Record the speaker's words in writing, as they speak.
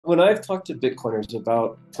when I've talked to Bitcoiners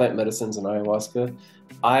about plant medicines and ayahuasca,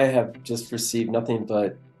 I have just received nothing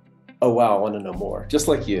but, oh wow, I want to know more, just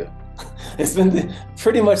like you. It's been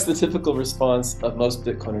pretty much the typical response of most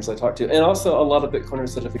Bitcoiners I talk to, and also a lot of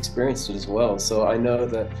Bitcoiners that have experienced it as well. So I know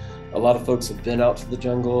that a lot of folks have been out to the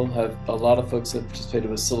jungle, have a lot of folks have participated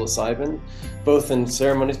with psilocybin, both in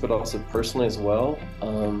ceremonies but also personally as well.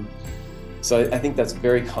 So I think that's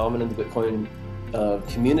very common in the Bitcoin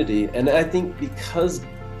community. And I think because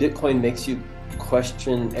Bitcoin makes you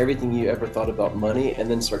question everything you ever thought about money and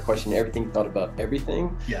then start questioning everything you thought about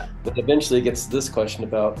everything, Yeah. but eventually it gets to this question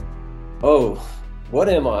about, oh, what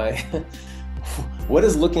am I? What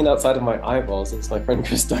is looking outside of my eyeballs, as my friend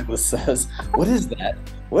Chris Douglas says? What is that?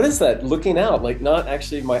 What is that looking out? Like, not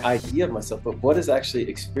actually my idea of myself, but what is actually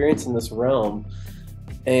experience in this realm?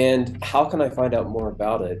 And how can I find out more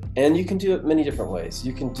about it? And you can do it many different ways.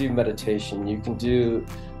 You can do meditation, you can do,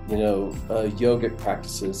 yogic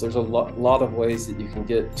practices. There's a lot of ways that you can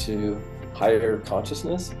get to higher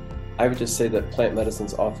consciousness. I would just say that plant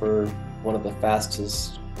medicines offer one of the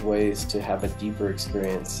fastest ways to have a deeper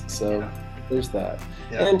experience. So there's that.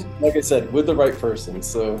 Yeah. And like I said, with the right person.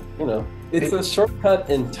 So, it's a shortcut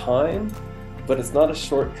in time, but it's not a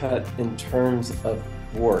shortcut in terms of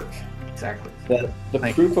work. Exactly. That the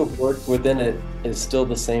proof of work within it is still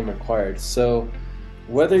the same required. So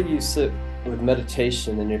whether you sit with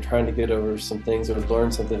meditation and you're trying to get over some things or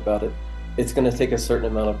learn something about it, it's going to take a certain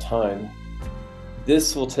amount of time.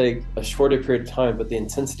 This will take a shorter period of time, but the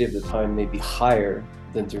intensity of the time may be higher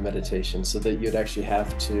than through meditation, so that you'd actually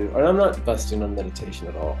have to, and I'm not busting on meditation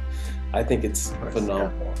at all. I think it's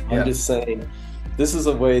phenomenal. Yeah. I'm just saying, this is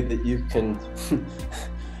a way that you can,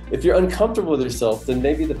 if you're uncomfortable with yourself, then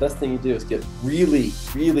maybe the best thing you do is get really,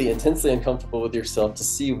 really intensely uncomfortable with yourself to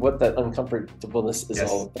see what that uncomfortableness is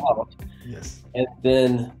all about. Yes. And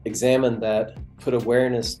then examine that, put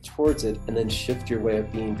awareness towards it, and then shift your way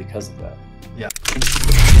of being because of that. Yeah.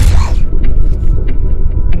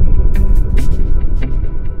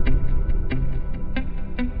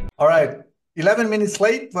 All right. 11 minutes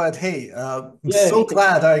late, but hey, I'm so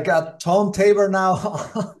glad I got Tom TABER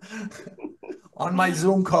now on my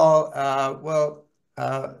Zoom call.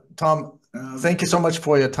 Tom, thank you so much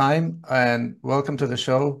for your time and welcome to the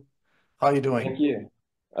show. How are you doing? Thank you.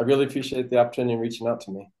 I really appreciate the opportunity and reaching out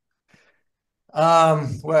to me.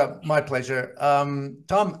 Well, my pleasure.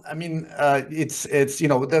 Tom, I mean, it's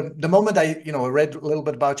the moment I read a little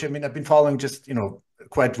bit about you. I mean, I've been following just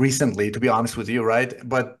quite recently, to be honest with you, right?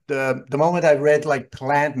 But the moment I read like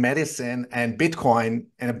plant medicine and Bitcoin,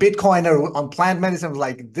 and a Bitcoiner on plant medicine, I was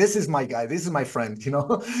like, this is my guy, this is my friend,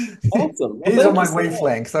 Awesome. Well, he's on my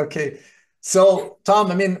wavelength. Okay, so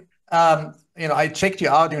Tom, I mean, I checked you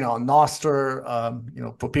out, on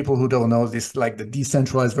Nostr, for people who don't know, this like the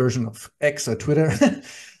decentralized version of X or Twitter.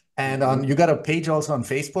 And you got a page also on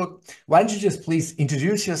Facebook. Why don't you just please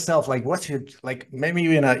introduce yourself? Like, what's your, like,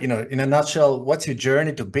 maybe in a nutshell, what's your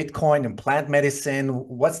journey to Bitcoin and plant medicine?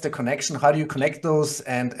 What's the connection? How do you connect those?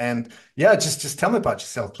 And yeah, just tell me about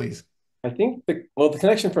yourself, please. I think the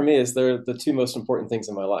connection for me is they're the two most important things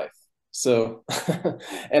in my life. So,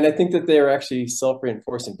 and I think that they are actually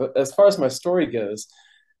self-reinforcing. But as far as my story goes,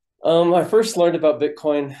 I first learned about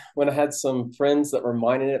Bitcoin when I had some friends that were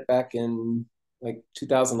mining it back in like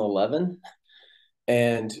 2011.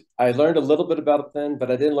 And I learned a little bit about it then, but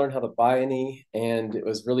I didn't learn how to buy any. And it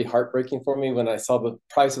was really heartbreaking for me when I saw the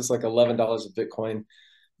price was like $11 of Bitcoin,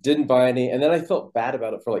 didn't buy any. And then I felt bad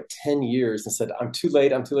about it for like 10 years and said, I'm too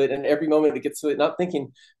late, I'm too late. And every moment it gets too late, not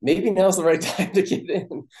thinking maybe now's the right time to get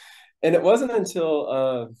in. And it wasn't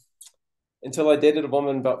until I dated a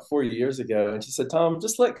woman about 4 years ago, and she said, Tom,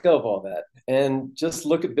 just let go of all that and just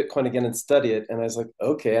look at Bitcoin again and study it. And I was like,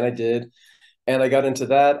 okay, and I did. And I got into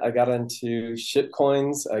that. I got into shit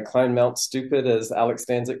coins. I climbed Mount Stupid, as Alex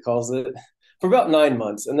Stanzik calls it, for about 9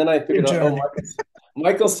 months. And then I figured out, oh,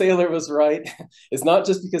 Michael Saylor was right. It's not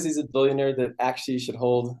just because he's a billionaire that actually you should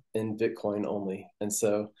hold in Bitcoin only. And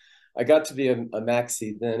so I got to be a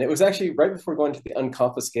maxi then. It was actually right before going to the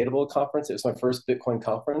Unconfiscatable conference. It was my first Bitcoin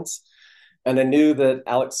conference. And I knew that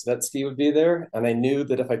Alex Svetsky would be there. And I knew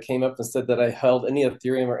that if I came up and said that I held any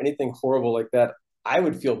Ethereum or anything horrible like that, I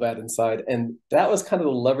would feel bad inside. And that was kind of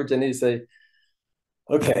the leverage I needed to say,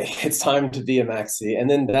 okay, it's time to be a maxi. And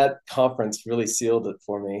then that conference really sealed it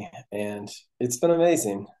for me. And it's been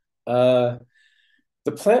amazing. The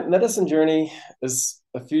plant medicine journey is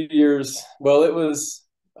a few years. Well, it was,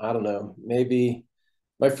 I don't know, maybe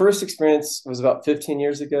my first experience was about 15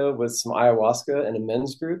 years ago with some ayahuasca in a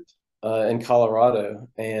men's group in Colorado.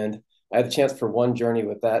 And I had a chance for one journey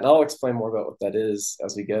with that. And I'll explain more about what that is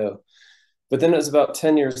as we go. But then it was about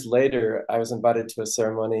 10 years later, I was invited to a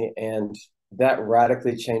ceremony, and that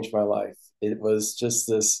radically changed my life. It was just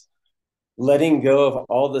this letting go of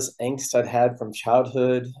all this angst I'd had from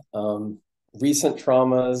childhood, recent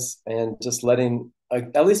traumas, and just letting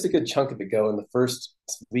at least a good chunk of it go in the first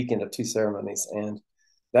weekend of two ceremonies. And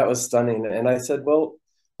that was stunning. And I said, well,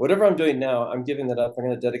 whatever I'm doing now, I'm giving that up. I'm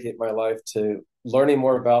going to dedicate my life to learning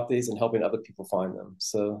more about these and helping other people find them.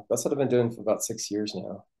 So that's what I've been doing for about 6 years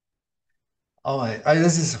now. Oh,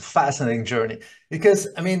 this is a fascinating journey because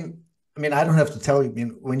I don't have to tell you. I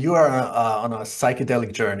mean, when you are on a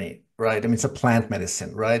psychedelic journey, right? I mean, it's a plant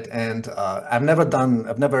medicine, right? And I've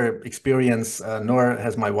never experienced, nor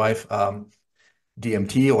has my wife,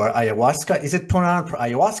 DMT or ayahuasca. Is it pronounced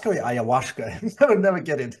ayahuasca or ayahuasca? I would never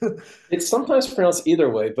get it. It's sometimes pronounced either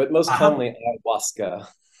way, but most Uh-huh. commonly ayahuasca.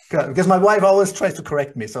 Good, because my wife always tries to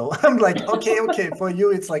correct me. So I'm like, okay, okay, for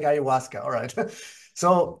you, it's like ayahuasca. All right.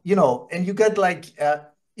 So, and you get like,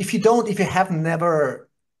 if you have never,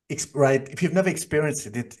 right, if you've never experienced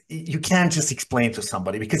you can't just explain to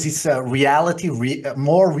somebody because it's a reality,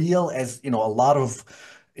 more real as, a lot of,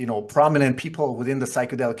 prominent people within the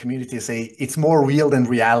psychedelic community say it's more real than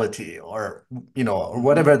reality or, or Mhm.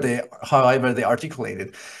 whatever however they articulate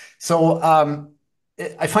it. So,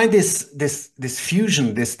 I find this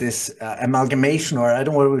fusion, this amalgamation, or I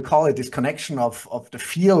don't know what we call it, this connection of the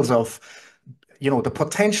fields of the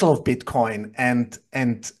potential of Bitcoin and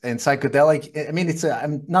psychedelic. I mean,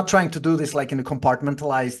 I'm not trying to do this like in a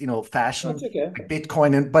compartmentalized That's fashion, okay. like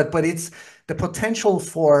Bitcoin, but it's the potential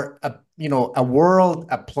for a world,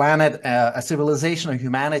 a planet, a civilization, a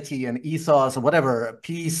humanity, an ethos, or whatever, a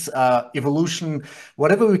peace, evolution,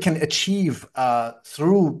 whatever we can achieve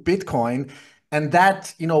through Bitcoin. And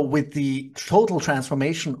that, with the total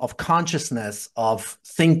transformation of consciousness, of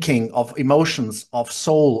thinking, of emotions, of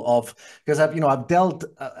soul, because I've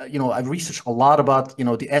researched a lot about,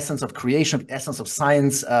 the essence of creation, the essence of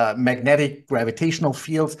science, magnetic, gravitational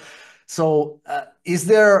fields. So, has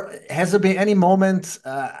there been any moment?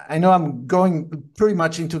 I know I'm going pretty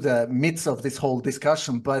much into the midst of this whole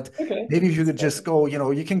discussion, but Okay. maybe if you That's could just fine.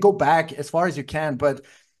 go, you can go back as far as you can, but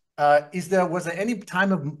was there any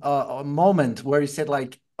time of a moment where you said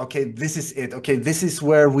like, okay, this is it. Okay, this is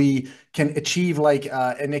where we can achieve like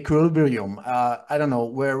an equilibrium. I don't know,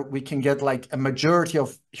 where we can get like a majority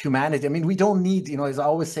of humanity. I mean, we don't need, as I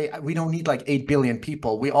always say, we don't need like 8 billion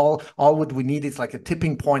people. All what we need is like a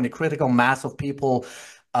tipping point, a critical mass of people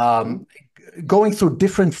Mhm. um, going through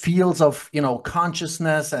different fields of,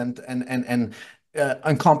 consciousness and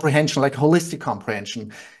comprehension, like holistic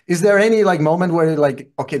comprehension. Is there any like moment where you're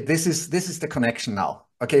like, okay, this is the connection now,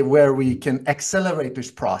 okay, where we can accelerate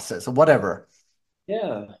this process or whatever?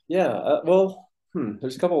 Yeah, yeah.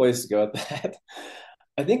 There's a couple ways to go at that.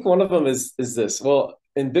 I think one of them is this. Well,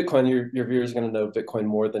 in Bitcoin, your viewers are going to know Bitcoin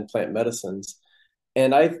more than plant medicines.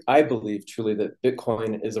 And I believe truly that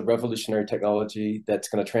Bitcoin is a revolutionary technology that's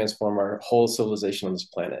going to transform our whole civilization on this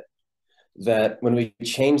planet. That when we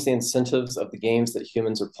change the incentives of the games that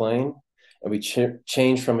humans are playing, and we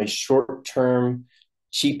change from a short-term,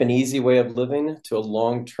 cheap and easy way of living to a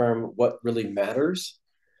long-term, what really matters,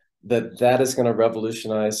 that is going to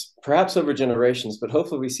revolutionize, perhaps over generations, but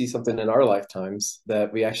hopefully we see something in our lifetimes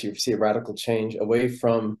that we actually see a radical change away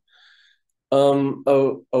from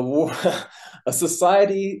a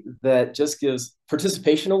society that just gives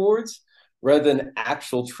participation awards rather than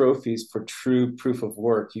actual trophies for true proof of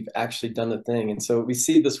work. You've actually done the thing. And so we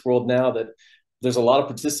see this world now that there's a lot of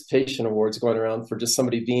participation awards going around for just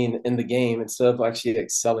somebody being in the game instead of actually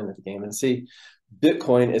excelling at the game. And see,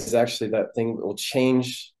 Bitcoin is actually that thing that will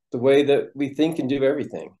change the way that we think and do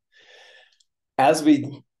everything. As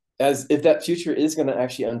we as if that future is going to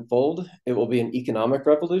actually unfold, it will be an economic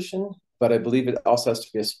revolution, but I believe it also has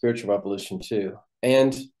to be a spiritual revolution too.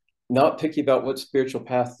 And not picky about what spiritual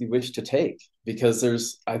path you wish to take, because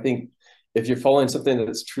I think, if you're following something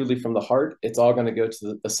that's truly from the heart, it's all going to go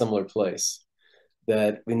to a similar place.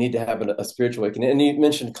 That we need to have a spiritual awakening. And you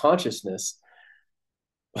mentioned consciousness.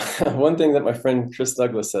 One thing that my friend Chris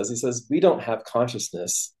Douglas says, he says, we don't have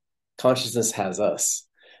consciousness, consciousness has us.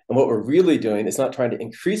 And what we're really doing is not trying to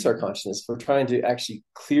increase our consciousness, we're trying to actually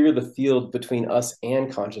clear the field between us and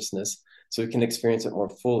consciousness so we can experience it more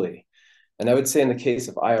fully. And I would say in the case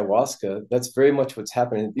of ayahuasca, that's very much what's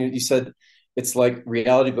happening. You said it's like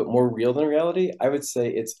reality, but more real than reality. I would say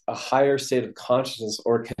it's a higher state of consciousness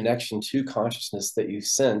or connection to consciousness that you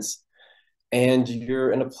sense, and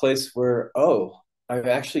you're in a place where, oh, I'm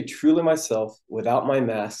actually truly myself without my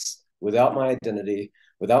masks, without my identity,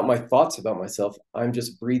 without my thoughts about myself. I'm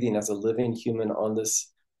just breathing as a living human on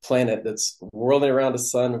this planet that's whirling around a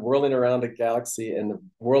sun, whirling around a galaxy, and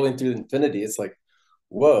whirling through infinity. It's like,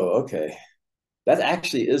 whoa, okay, that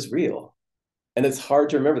actually is real. And it's hard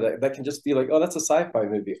to remember that. That can just be like, oh, that's a sci-fi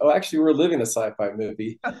movie. Oh, actually, we're living a sci-fi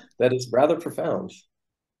movie that is rather profound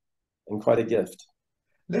and quite a gift.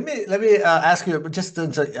 Let me ask you just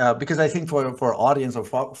because I think for audience or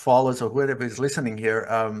followers or whoever is listening here,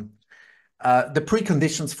 the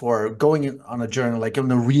preconditions for going on a journey, like on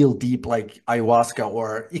a real deep, like ayahuasca,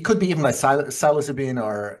 or it could be even like psilocybin,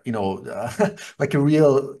 or like a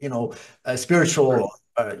real, spiritual. Sure.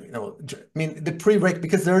 I mean, the prereq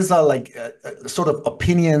because there's a like sort of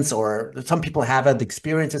opinions, or some people have had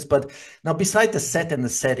experiences, but now beside the set and the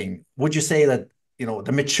setting, would you say that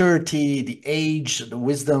the maturity, the age, the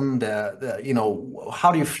wisdom, the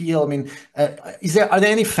how do you feel? I mean, are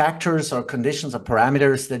there any factors or conditions or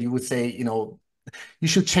parameters that you would say, you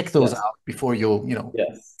should check those Yes. out before you?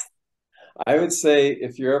 Yes. I would say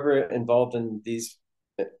if you're ever involved in these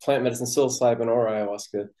plant medicine, psilocybin or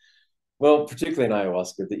ayahuasca, well, particularly in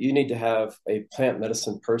ayahuasca, that you need to have a plant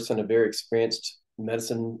medicine person, a very experienced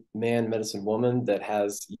medicine man, medicine woman that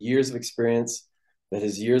has years of experience, that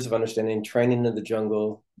has years of understanding, training in the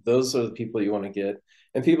jungle. Those are the people you want to get,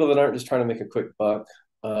 and people that aren't just trying to make a quick buck.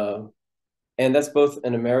 And that's both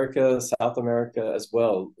in America, South America as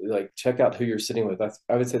well. Like, check out who you're sitting with.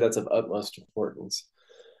 I would say that's of utmost importance.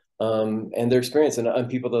 And their experience and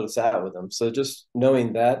people that have sat with them. So just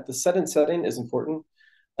knowing that the set and setting is important.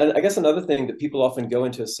 And I guess another thing that people often go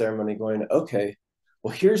into a ceremony going, okay,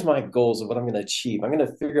 well, here's my goals of what I'm going to achieve. I'm going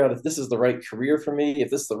to figure out if this is the right career for me, if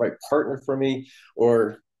this is the right partner for me,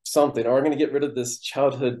 or something, or I'm going to get rid of this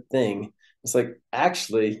childhood thing. It's like,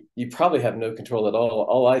 actually, you probably have no control at all.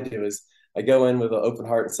 All I do is I go in with an open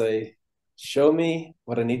heart and say, show me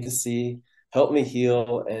what I need to see, help me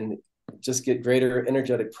heal, and just get greater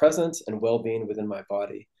energetic presence and well-being within my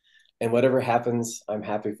body. And whatever happens, I'm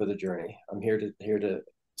happy for the journey. I'm here to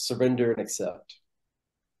surrender and accept.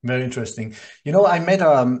 Very interesting. I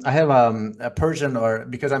have a Persian, or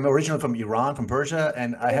because I'm originally from Iran, from Persia,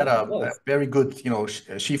 and I had Oh, a nice. very good,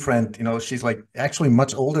 she friend, she's like actually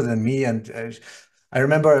much older than me. And I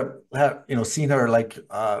remember, seeing her like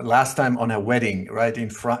last time on her wedding, right, in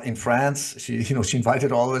France. She, she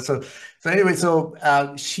invited all of us. So anyway,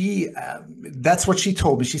 that's what she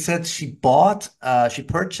told me. She said she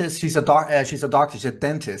purchased, she's a doctor, she's a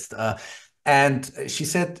dentist. And she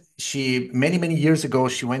said many, many years ago,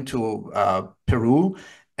 she went to Peru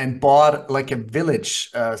and bought like a village,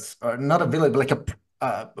 or not a village, but like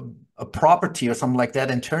uh, a property or something like that,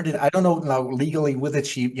 and turned it. I don't know now legally with it.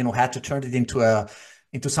 She, had to turn it into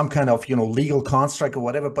some kind of, legal construct or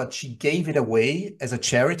whatever. But she gave it away as a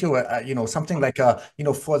charity, or something like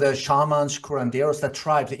for the shamans, curanderos, that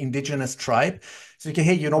tribe, the indigenous tribe. So, okay,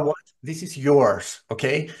 hey, you know what? This is yours,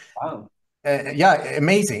 okay? Wow. Yeah,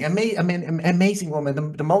 amazing. I mean, amazing woman.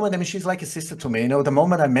 The moment, I mean, she's like a sister to me. The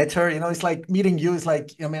moment I met her, it's like meeting you. Is like,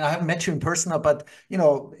 I mean, I haven't met you in person, but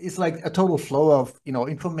it's like a total flow of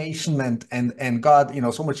information and God,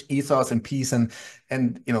 so much ethos and peace and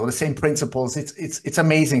the same principles. It's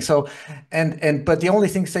amazing. So, but the only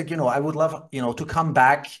thing is that I would love to come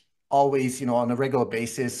back always, on a regular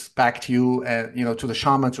basis, back to you, and to the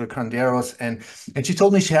shamans, to the curanderos. And she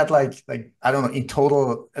told me she had like I don't know, in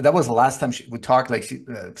total, that was the last time we talked, like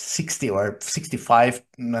 60 or 65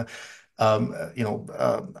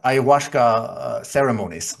 ayahuasca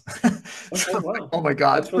ceremonies. So Okay, I'm like, wow. oh my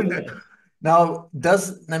God. That's really nice. Now,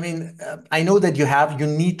 I know that you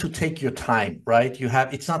need to take your time, right?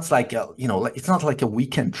 It's not like it's not like a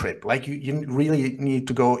weekend trip. Like you really need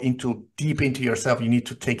to go deep into yourself. You need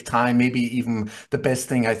to take time. Maybe even the best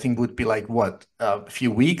thing I think would be like what, a few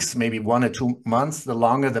weeks, maybe 1 or 2 months. The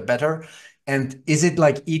longer, the better. And is it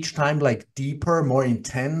like each time like deeper, more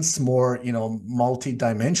intense, more,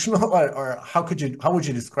 multi-dimensional, or how would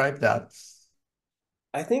you describe that?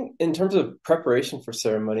 I think in terms of preparation for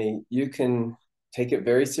ceremony, you can take it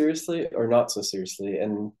very seriously or not so seriously.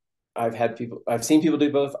 And I've seen people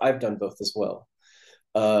do both. I've done both as well.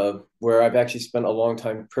 Where I've actually spent a long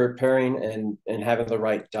time preparing and having the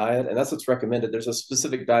right diet, and that's what's recommended. There's a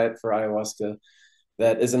specific diet for ayahuasca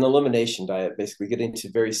that is an elimination diet, basically getting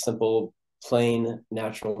to very simple, plain,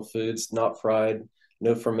 natural foods, not fried,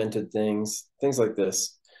 no fermented things, things like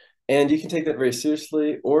this. And you can take that very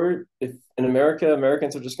seriously, or if in America,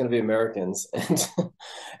 Americans are just going to be Americans,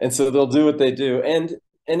 and so they'll do what they do. And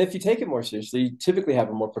if you take it more seriously, you typically have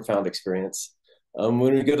a more profound experience. When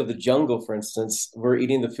we go to the jungle, for instance, we're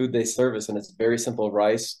eating the food they serve us, and it's very simple: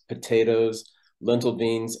 rice, potatoes, lentil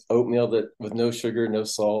beans, oatmeal that with no sugar, no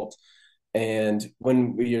salt. And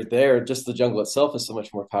when you're there, just the jungle itself is so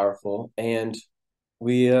much more powerful. And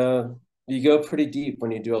we you go pretty deep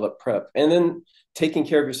when you do all the prep, and then taking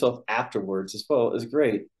care of yourself afterwards as well is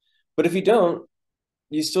great. But if you don't,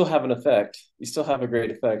 you still have an effect. You still have a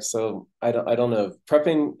great effect. So I don't know.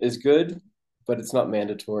 Prepping is good, but it's not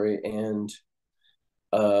mandatory, and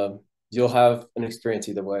uh, you'll have an experience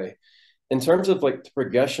either way. In terms of like the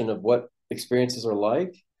progression of what experiences are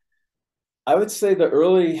like, I would say the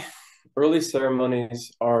early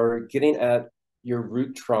ceremonies are getting at your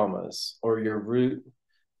root traumas or your root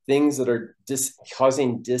things that are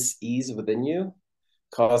causing dis-ease within you,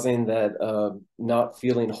 causing that not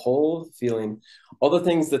feeling whole, feeling all the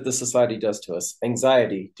things that the society does to us: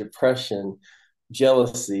 anxiety, depression,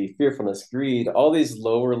 jealousy, fearfulness, greed, all these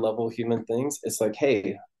lower level human things. It's like,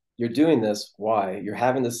 hey, you're doing this. Why? You're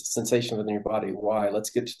having this sensation within your body. Why? Let's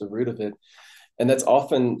get to the root of it. And that's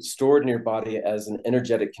often stored in your body as an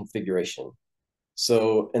energetic configuration.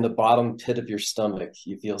 So in the bottom pit of your stomach,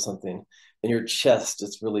 you feel something. In your chest,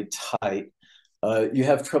 it's really tight. You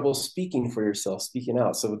have trouble speaking for yourself, speaking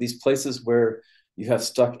out. So with these places where you have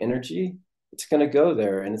stuck energy, it's going to go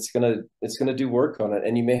there, and it's going to do work on it.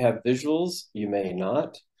 And you may have visuals, you may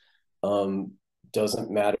not. Um,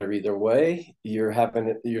 doesn't matter either way. You're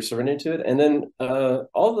surrendering to it, and then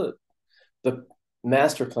all the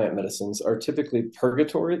master plant medicines are typically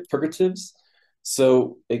purgatives.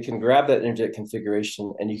 So it can grab that energetic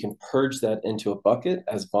configuration and you can purge that into a bucket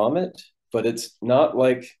as vomit, but it's not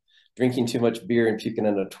like drinking too much beer and puking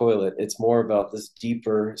in a toilet. It's more about this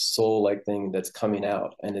deeper soul like thing that's coming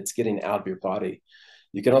out and it's getting out of your body.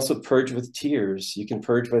 You can also purge with tears. You can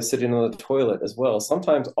purge by sitting on the toilet as well,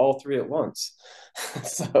 sometimes all three at once.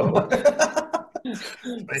 so,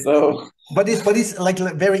 Right. so But it's like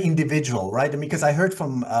very individual, right? I mean, because I heard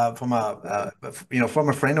from from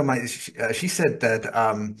a friend of mine, she said that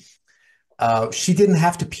she didn't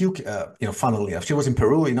have to puke, funnily enough. She was in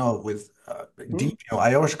Peru, with deep,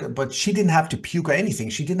 ayahuasca, but she didn't have to puke or anything.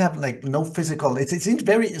 She didn't have like no physical.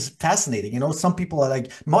 It's fascinating. Some people are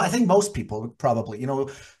like, I think most people probably,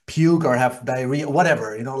 puke or have diarrhea,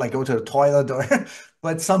 whatever, like go to the toilet or,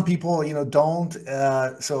 but some people, don't.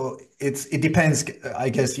 So it depends, I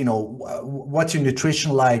guess, what's your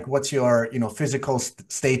nutrition like, what's your, physical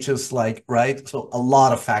status like, right? So a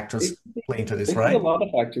lot of factors it, play into this, it can be a right? lot of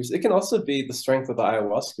factors. It can also be the strength of the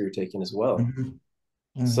ayahuasca you're taking as well. Mhm.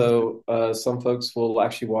 Mhm. So some folks will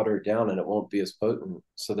actually water it down and it won't be as potent.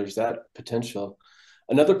 So there's that potential.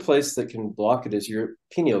 Another place that can block it is your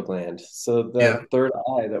pineal gland. So Yeah. that third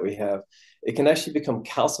eye that we have, it can actually become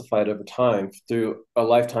calcified over time through a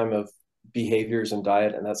lifetime of behaviors and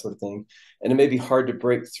diet and that sort of thing. And it may be hard to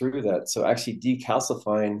break through that. So actually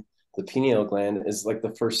decalcifying the pineal gland is like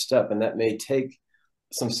the first step, and that may take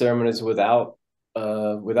some ceremonies without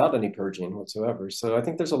any purging whatsoever. So I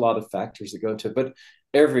think there's a lot of factors that go into it, but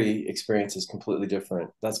every experience is completely different.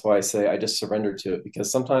 That's why I say I just surrender to it,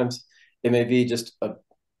 because sometimes it may be just a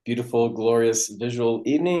beautiful, glorious visual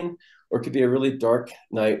evening, or it could be a really dark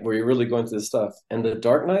night where you're really going through the stuff. And the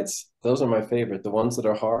dark nights, those are my favorite, the ones that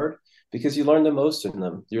are hard, because you learn the most in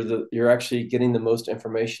them. You're actually getting the most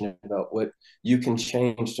information about what you can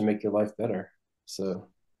change to make your life better. So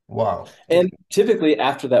Wow. and typically,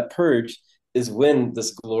 after that purge is when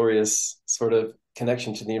this glorious sort of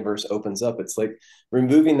connection to the universe opens up. It's like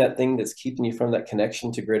removing that thing that's keeping you from that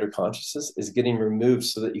connection to greater consciousness is getting removed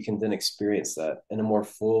so that you can then experience that in a more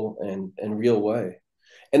full and real way.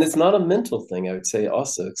 And it's not a mental thing, I would say,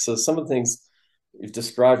 also. So some of the things you've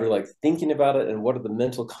described are like thinking about it and what are the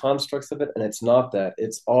mental constructs of it. And it's not that.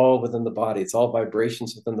 It's all within the body. It's all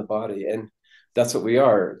vibrations within the body. And that's what we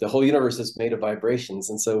are. The whole universe is made of vibrations.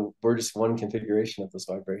 And so we're just one configuration of those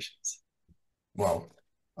vibrations. Wow.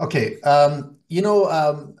 Okay.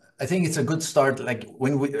 I think it's a good start. Like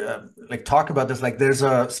when we like talk about this, like there's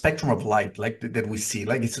a spectrum of light, like that we see.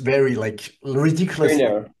 Like it's very like Very ridiculously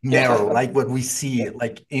narrow. narrow, Yeah. like what we see,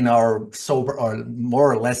 like in our sober or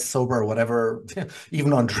more or less sober, or whatever,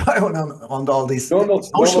 even on dry on all these Normal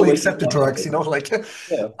socially waking accepted drugs. consciousness. Like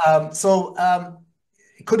Yeah.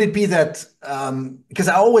 could it be that because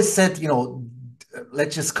I always said,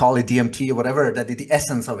 let's just call it DMT or whatever, that the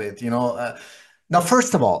essence of it, now,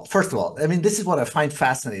 first of all, I mean, this is what I find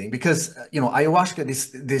fascinating because ayahuasca,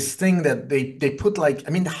 this thing that they put like, I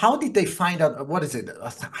mean, how did they find out? What is it?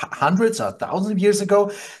 Hundreds or thousands of years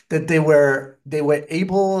ago, that they were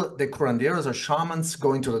able, the curanderos or shamans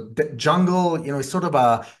go into the jungle. It's sort of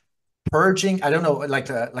a purging. I don't know, like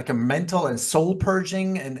a mental and soul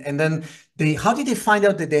purging, and then how did they find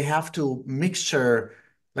out that they have to mixture,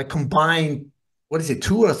 like combine, what is it,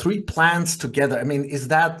 two or three plants together? I mean,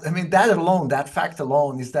 that fact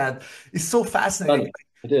alone is so fascinating. None.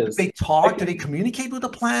 It Do they is. I talk? Do they can, communicate with the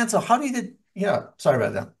plants? Or how do you, yeah, sorry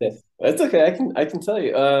about that. yeah, it's okay. I can tell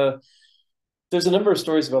you. There's a number of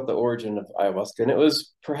stories about the origin of ayahuasca, and it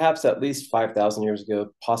was perhaps at least 5,000 years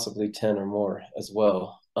ago, possibly 10 or more as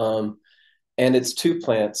well. And it's two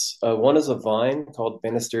plants. One is a vine called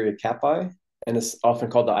Banisteria caapi, and it's often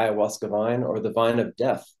called the ayahuasca vine or the vine of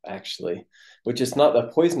death, actually, which is not a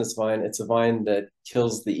poisonous vine. It's a vine that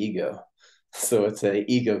kills the ego. So it's a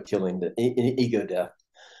ego killing, the ego death,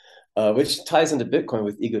 which ties into Bitcoin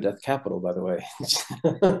with ego death capital, by the way.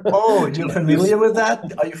 Oh, you're Jeff familiar Boost, with that?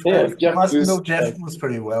 yeah, You Jeff must know Boost, Jeff Booz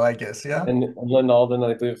pretty well, I guess. Yeah. and Lynn Alden,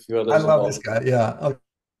 I believe a few I others love this involved. guy. Yeah. Okay.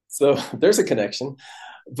 So there's a connection.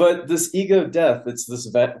 But this ego of death, it's this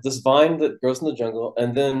vine that grows in the jungle,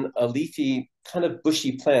 and then a leafy kind of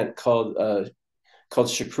bushy plant called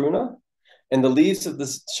chacruna. And the leaves of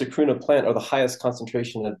this chacruna plant are the highest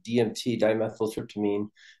concentration of DMT, dimethyltryptamine,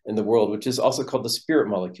 in the world, which is also called the spirit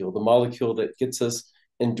molecule, the molecule that gets us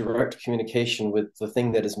in direct communication with the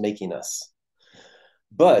thing that is making us.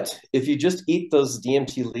 But if you just eat those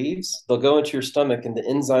DMT leaves, they'll go into your stomach and the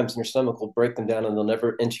enzymes in your stomach will break them down and they'll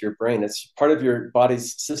never enter your brain. It's part of your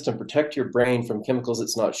body's system, protect your brain from chemicals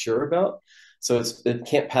it's not sure about. So it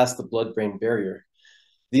can't pass the blood brain barrier.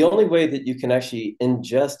 The only way that you can actually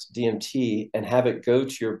ingest DMT and have it go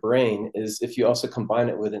to your brain is if you also combine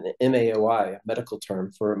it with an MAOI, a medical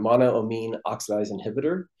term for monoamine oxidase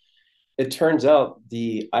inhibitor. It turns out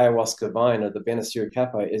the ayahuasca vine or the Banisteriophylla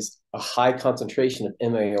caapi is a high concentration of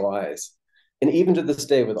MAOIs. And even to this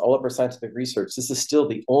day, with all of our scientific research, this is still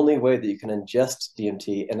the only way that you can ingest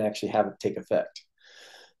DMT and actually have it take effect.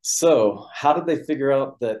 So, how did they figure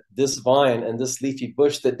out that this vine and this leafy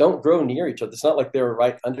bush that don't grow near each other? It's not like they were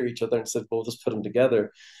right under each other and said, "Well, we'll just put them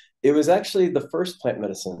together." It was actually the first plant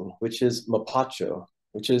medicine, which is mapacho,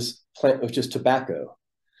 which is tobacco.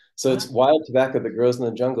 So it's wild tobacco that grows in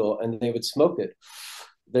the jungle, and they would smoke it.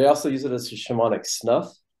 They also use it as a shamanic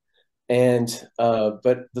snuff. And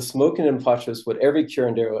but the smoking in pachos, what every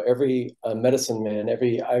curandero, every medicine man,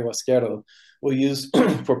 every ayahuasquero will use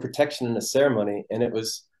for protection in a ceremony. And it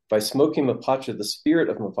was by smoking mapacho, the spirit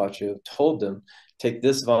of mapacho told them, take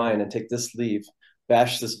this vine and take this leaf,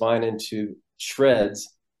 bash this vine into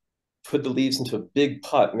shreds, put the leaves into a big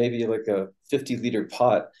pot, maybe like a 50-liter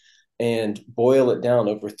pot, and boil it down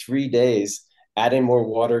over 3 days, adding more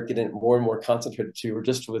water, getting more and more concentrated to, or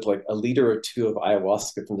just with like a liter or two of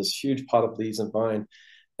ayahuasca from this huge pot of leaves and vine.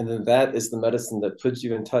 And then that is the medicine that puts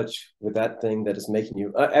you in touch with that thing that is making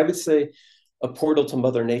you, I would say, a portal to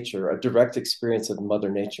Mother Nature, a direct experience of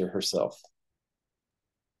Mother Nature herself.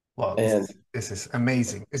 Wow, And this is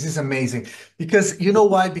amazing. This is amazing because you know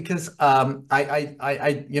why? Because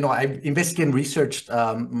I investigated and researched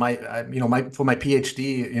my my for my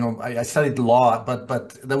PhD. I studied law,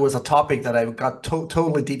 but there was a topic that I got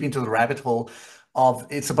totally deep into the rabbit hole of.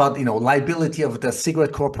 It's about liability of the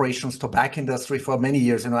cigarette corporations, tobacco industry for many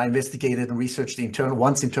years. I investigated and researched the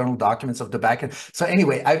internal documents of tobacco. So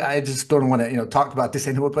anyway, I just don't want to talk about this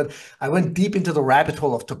anymore. But I went deep into the rabbit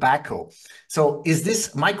hole of tobacco. So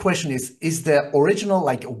my question is the original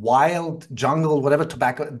like wild jungle, whatever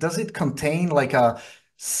tobacco, does it contain like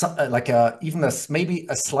even maybe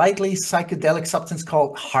a slightly psychedelic substance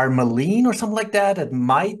called harmaline or something like that? It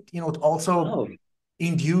might, also oh,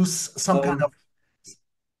 induce some kind of, um,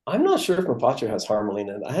 I'm not sure if Mapacho has harmaline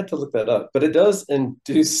in it. I had to look that up, but it does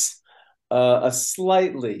induce a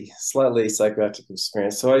slightly psychoactive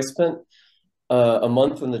experience. So I spent a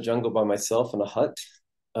month in the jungle by myself in a hut.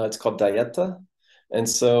 It's called Dieta. And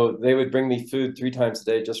so they would bring me food 3 times a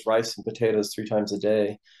day, just rice and potatoes 3 times a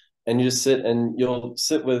day. And you just sit and you'll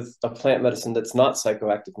sit with a plant medicine that's not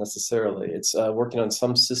psychoactive necessarily. It's working on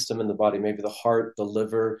some system in the body, maybe the heart, the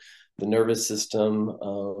liver, the nervous system,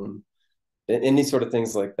 any sort of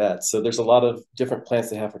things like that. So there's a lot of different plants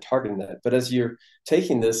they have for targeting that. But as you're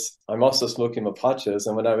taking this, I'm also smoking mapachos,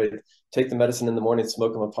 and when I would take the medicine in the morning,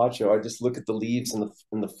 smoke a mapacho, I just look at the leaves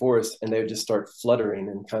in the forest, and they would just start fluttering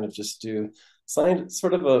and kind of just do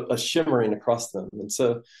sort of a shimmering across them. And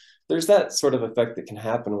so there's that sort of effect that can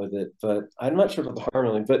happen with it. But I'm not sure about the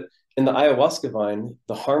harmaline. But in the ayahuasca vine,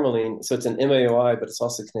 the harmaline, so it's an MAOI, but it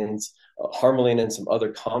also contains harmaline and some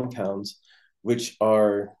other compounds, which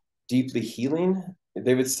are deeply healing.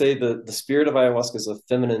 They would say the spirit of ayahuasca is a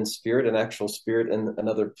feminine spirit, an actual spirit in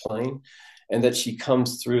another plane, and that she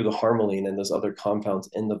comes through the harmaline and those other compounds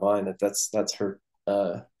in the vine. That's her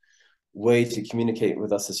way to communicate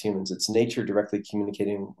with us as humans. It's nature directly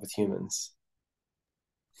communicating with humans.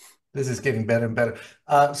 This is getting better and better.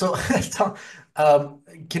 So, Tom,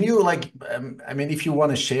 can you like, I mean, if you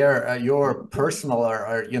want to share your personal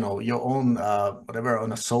or your own whatever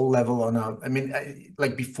on a soul level, I mean,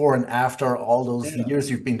 like before and after all those Yeah. years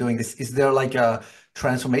you've been doing this, is there like a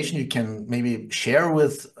transformation you can maybe share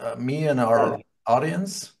with me and our Yeah.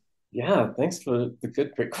 audience? Yeah. Thanks for the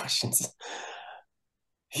great questions.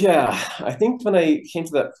 Yeah. I think when I came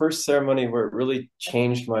to that first ceremony where it really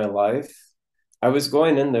changed my life, I was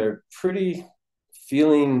going in there pretty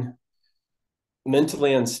feeling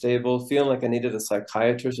mentally unstable, feeling like I needed a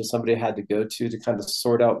psychiatrist or somebody I had to go to kind of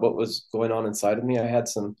sort out what was going on inside of me. I had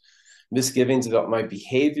some misgivings about my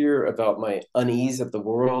behavior, about my unease at the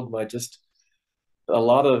world, my just a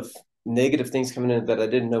lot of negative things coming in that I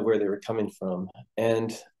didn't know where they were coming from.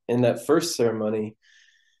 And in that first ceremony,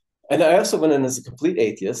 and I also went in as a complete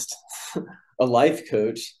atheist, a life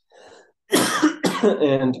coach,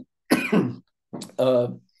 and uh,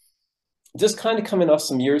 just kind of coming off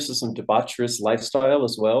some years of some debaucherous lifestyle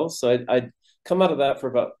as well. So I'd come out of that for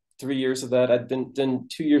about 3 years of that. I'd been done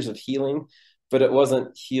 2 years of healing, but it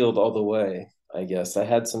wasn't healed all the way, I guess. I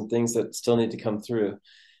had some things that still need to come through.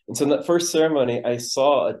 And so in that first ceremony, I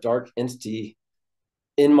saw a dark entity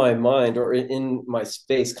in my mind or in my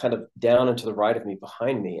space, kind of down and to the right of me,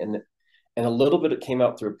 behind me. And a little bit it came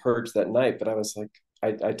out through a purge that night, but I was like,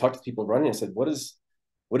 I talked to people running. I said, what is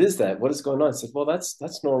that? What is going on? I said, well,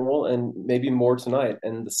 that's normal, and maybe more tonight.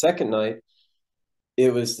 And the second night,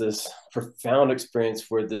 it was this profound experience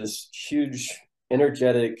where this huge,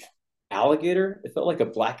 energetic alligator. It felt like a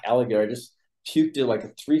black alligator. I just puked it like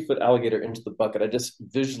a 3 foot alligator into the bucket. I just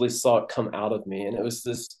visually saw it come out of me, and it was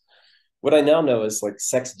this what I now know is like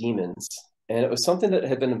sex demons. And it was something that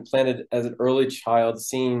had been implanted as an early child,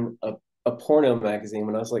 seeing a porno magazine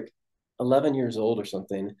when I was like 11 years old or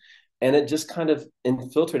something. And it just kind of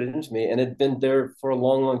infiltrated into me and it had been there for a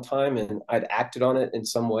long, long time. And I'd acted on it in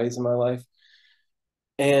some ways in my life.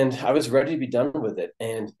 And I was ready to be done with it.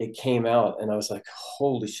 And it came out. And I was like,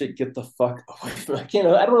 holy shit, get the fuck away from me.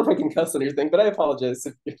 I don't know if I can cuss on anything, but I apologize.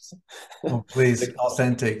 Oh, please, Like,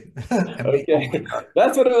 authentic. Oh my okay, God.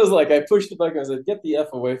 that's what it was like. I pushed the button. I said, "Get the f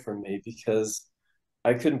away from me," because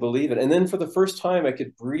I couldn't believe it. And then for the first time, I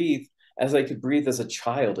could breathe as I could breathe as a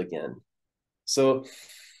child again. So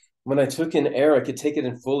when I took in air, I could take it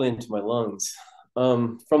in fully into my lungs.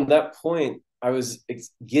 From that point, I was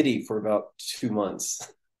giddy for about 2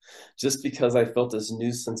 months, just because I felt this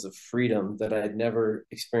new sense of freedom that I had never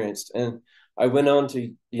experienced. And I went on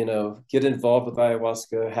to, get involved with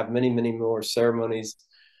ayahuasca, have many, many more ceremonies,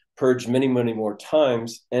 purge many, many more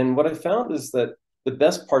times. And what I found is that the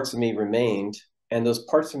best parts of me remained, and those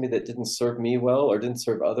parts of me that didn't serve me well or didn't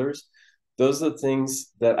serve others, those are the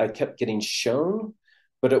things that I kept getting shown,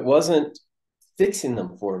 but it wasn't fixing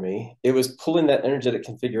them for me. It was pulling that energetic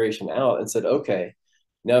configuration out and said, okay,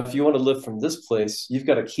 now if you want to live from this place, you've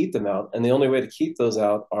got to keep them out. And the only way to keep those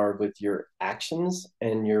out are with your actions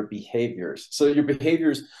and your behaviors. So your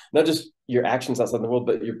behaviors, not just your actions outside the world,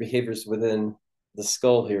 but your behaviors within the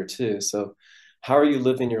skull here too. So how are you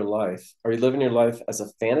living your life? Are you living your life as a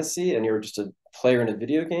fantasy and you're just a player in a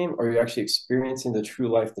video game? Or are you actually experiencing the true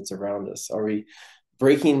life that's around us? Are we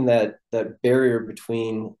breaking that barrier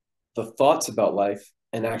between the thoughts about life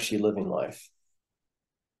and actually living life?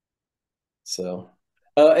 So,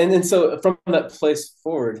 and so from that place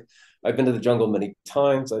forward, I've been to the jungle many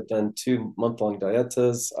times. I've done 2 month-long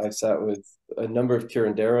dietas. I've sat with a number of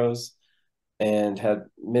curanderos and had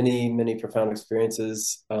many, many profound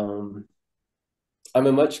experiences. I'm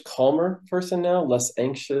a much calmer person now, less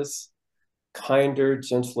anxious, kinder,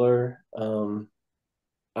 gentler.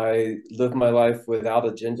 I live my life without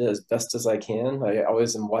agenda as best as I can. I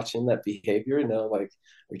always am watching that behavior. Like,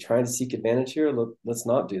 are we trying to seek advantage here? Let's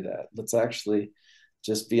not do that. Let's actually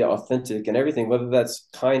just be authentic and everything, whether that's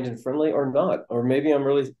kind and friendly or not. Or maybe I'm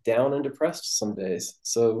really down and depressed some days.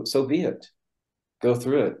 So be it. Go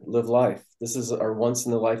through it. Live life. This is our once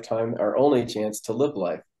in a lifetime, our only chance to live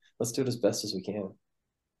life. Let's do it as best as we can.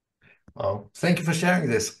 Oh, thank you for sharing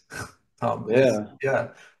this, Tom. Yeah. Yeah,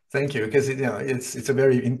 thank you because it's a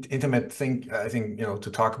very intimate thing I think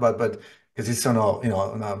to talk about, but because it's on a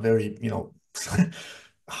on a very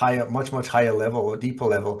higher, much higher level or deeper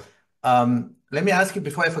level. Let me ask you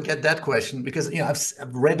before I forget that question because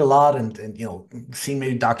I've read a lot and seen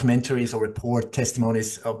maybe documentaries or report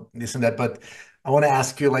testimonies of this and that, but I want to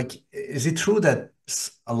ask you like, is it true that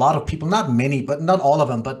a lot of people, not many, but not all of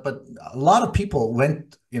them, but a lot of people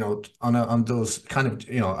went, on those kind of,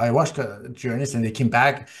 ayahuasca journeys and they came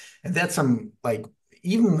back and that's some like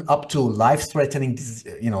even up to life-threatening,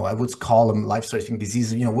 I would call them life-threatening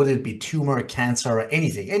diseases, whether it be tumor, cancer, or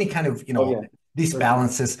anything, any kind of, Oh yeah. these For sure.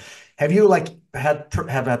 balances. Have you like had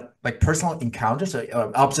like personal encounters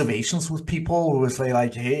or observations with people who would say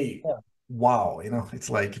like, "Hey, Yeah. wow, it's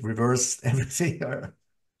like reverse everything."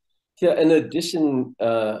 Yeah. In addition,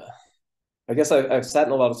 I guess I've sat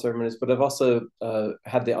in a lot of ceremonies, but I've also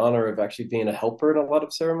had the honor of actually being a helper in a lot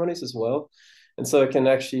of ceremonies as well. And so I can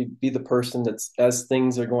actually be the person that's as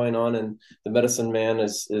things are going on and the medicine man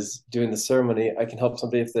is doing the ceremony. I can help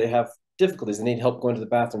somebody if they have difficulties, they need help going to the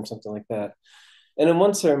bathroom, something like that. And in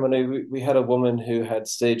one ceremony, we had a woman who had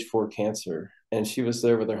stage 4 cancer, and she was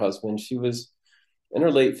there with her husband. She was in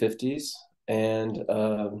her late 50s, and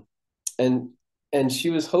and and she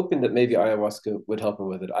was hoping that maybe ayahuasca would help her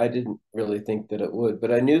with it. I didn't really think that it would,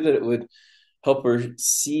 but I knew that it would help her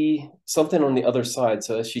see something on the other side.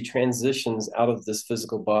 So as she transitions out of this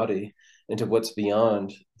physical body into what's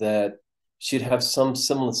beyond, that she'd have some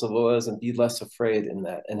semblance of what it was and be less afraid in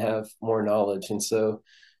that and have more knowledge. And so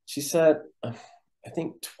she said, I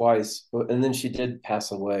think twice, and then she did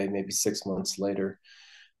pass away maybe 6 months later.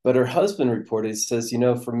 But her husband reported, says,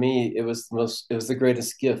 for me, it was the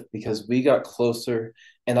greatest gift because we got closer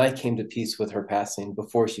and I came to peace with her passing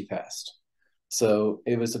before she passed. So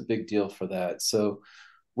it was a big deal for that. So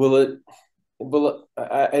will it,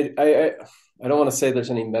 I don't want to say there's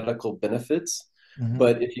any medical benefits, Mhm.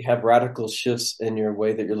 but if you have radical shifts in your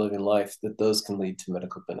way that you're living life, that those can lead to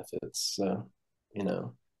medical benefits. So, you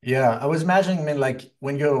know, Yeah, I was imagining, I mean, like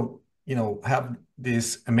when have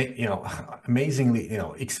this, amazingly,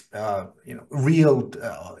 real,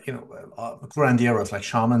 curanderos like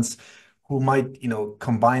shamans who might,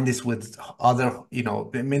 combine this with other,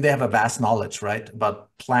 I mean, they have a vast knowledge, right, about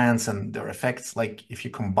plants and their effects. Like if you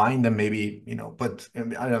combine them, maybe, but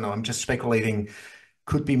I don't know, I'm just speculating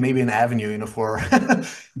could be maybe an avenue, for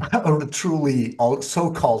a truly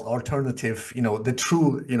so-called alternative, the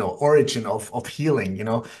true, origin of healing,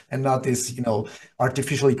 and not this,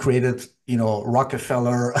 artificially created,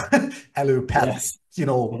 Rockefeller allopathic, yes,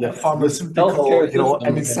 yes, this pharmaceutical, healthcare I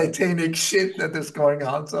system. mean, Yeah. satanic shit that is going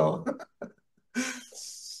on. So,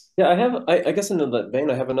 Yeah, I guess in that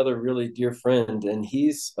vein, I have another really dear friend, and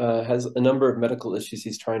he's has a number of medical issues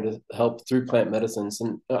he's trying to help through plant medicines,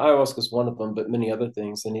 and ayahuasca is one of them, but many other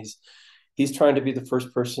things. And he's trying to be the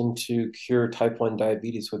first person to cure type 1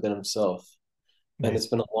 diabetes within himself, and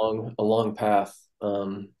it's nice. been a long path,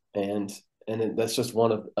 that's just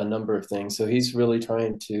one of a number of things. So he's really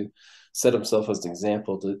trying to set himself as an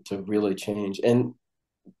example to really change. And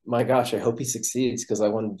my gosh, I hope he succeeds because I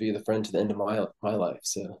want to be the friend to the end of my life.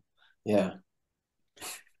 So, yeah.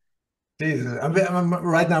 Jesus.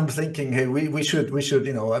 Right now I'm thinking, hey, we should,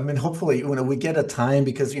 I mean, hopefully, we get a time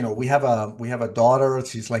because, we have a daughter.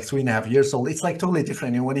 She's like 3.5 years old. It's like totally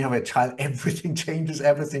different. When you have a child, everything changes,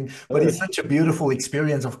 everything. But it's Sure. such a beautiful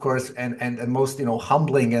experience, of course, and most,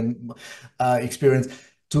 humbling and experience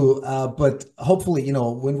but hopefully,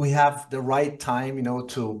 when we have the right time,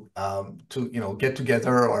 to get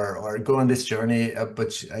together or go on this journey.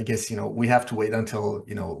 But I guess, we have to wait until,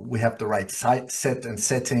 we have the right site set and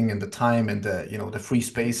setting and the time and the free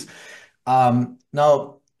space.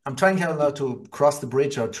 Now I'm trying here now to cross the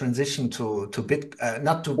bridge or transition to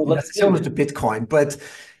not to Well, let's necessarily do. to Bitcoin, but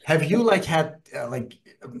have you like had like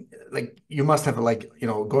you must have like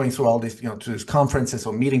going through all these to these conferences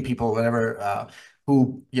or meeting people whatever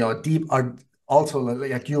who deep are also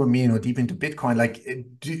like you and me deep into Bitcoin like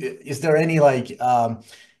is there any like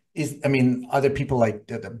I mean, are there people like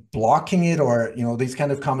that are blocking it or, these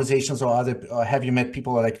kind of conversations or have you met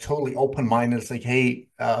people that are like totally open-minded? It's like, hey,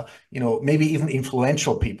 maybe even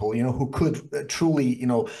influential people, who could truly,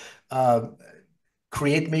 uh,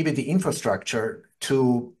 create maybe the infrastructure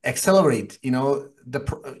to accelerate, or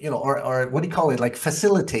what do you call it? Like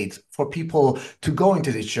facilitate for people to go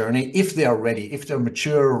into this journey if they are ready, if they're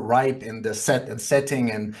mature, ripe in the set and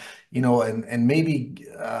setting and, and maybe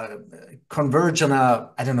converge on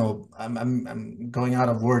I don't know, I'm going out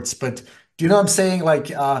of words, but do you know what I'm saying?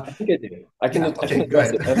 Like, I think I do. I can yeah, I can okay, go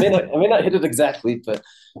address ahead. it. I may not hit it exactly, but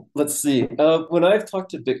let's see. When I've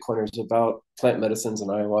talked to Bitcoiners about plant medicines and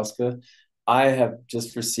ayahuasca, I have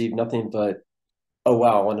just received nothing but, "Oh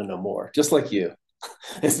wow, I want to know more." Just like you.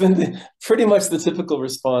 It's been pretty much the typical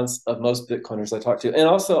response of most Bitcoiners I talk to, and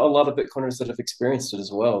also a lot of Bitcoiners that have experienced it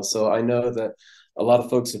as well. So I know that a lot of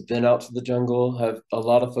folks have been out to the jungle, have a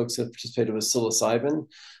lot of folks have participated with psilocybin,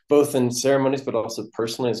 both in ceremonies but also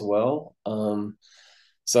personally as well.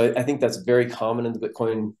 So I think that's very common in the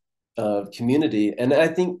Bitcoin community, and I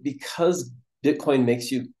think because Bitcoin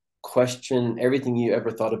makes you question everything you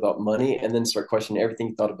ever thought about money, and then start questioning everything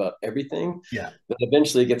you thought about everything, Yeah. that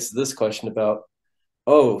eventually gets to this question about,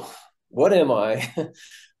 oh, what am I?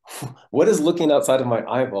 what is looking outside of my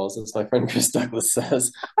eyeballs, as my friend Chris Douglas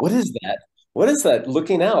says? What is that? What is that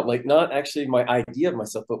looking out? Like, not actually my idea of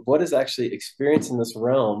myself, but what is actually experiencing this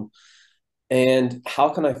realm? And how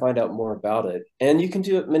can I find out more about it? And you can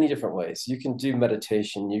do it many different ways. You can do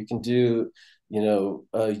meditation. You can do,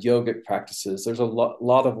 yogic practices. There's a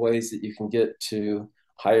lot of ways that you can get to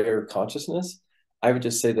higher consciousness. I would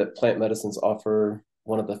just say that plant medicines offer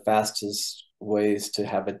one of the fastest ways to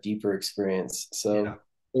have a deeper experience. Yeah, So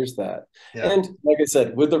there's that. yeah. And like I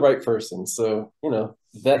said, with the right person. So,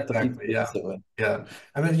 vet the people Exactly. you Yeah. sit with. Yeah.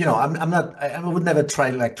 I mean, I'm not, I would never try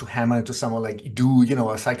like to hammer into someone like do, a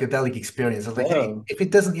psychedelic experience. I was like, hey, No, if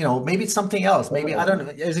it doesn't, maybe it's something else. Maybe, I no. don't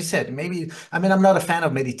know. As you said, maybe, I mean, I'm not a fan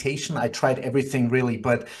of meditation. I tried everything really,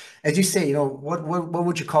 but as you say, what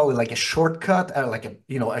would you call it? Like a shortcut, like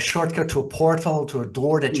a shortcut to a portal, to a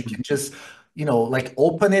door that you can just, like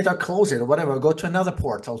open it or close it or whatever, go to another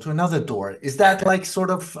portal, to another door. Is that like sort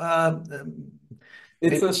of,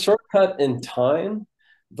 It's a shortcut in time,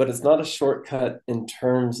 but it's not a shortcut in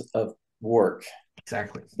terms of work.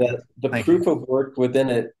 exactly. Yeah. That the Thank you. proof of work within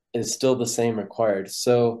it is still the same required.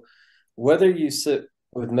 So whether you sit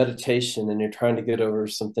with meditation and you're trying to get over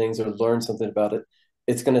some things or learn something about it,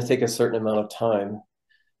 it's going to take a certain amount of time.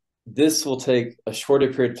 This will take a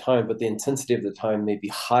shorter period of time, but the intensity of the time may be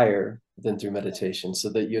higher than through meditation, so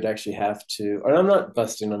that you'd actually have to. And I'm not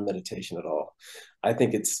busting on meditation at all. I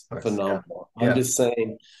think it's Of course. Yeah. phenomenal. I'm Yeah. just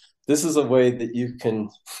saying this is a way that you can,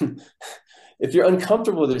 if you're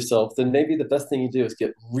uncomfortable with yourself, then maybe the best thing you do is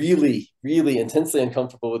get really, really intensely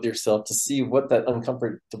uncomfortable with yourself to see what that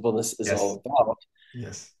uncomfortableness is Yes. all about.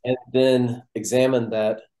 Yes. And then examine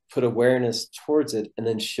that, put awareness towards it, and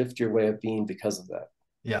then shift your way of being because of that.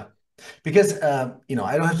 Yeah. Because I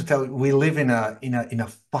don't have to tell you, we live in a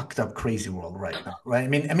fucked up, crazy world right now, right? I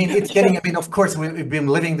mean, it's getting. I mean, of course, we've been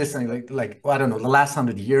living this thing like well, I don't know, the last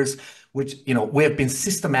 100 years, which we have been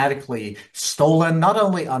systematically stolen, not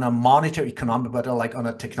only on a monetary economic, but like on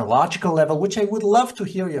a technological level, which I would love to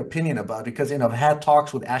hear your opinion about, because I've had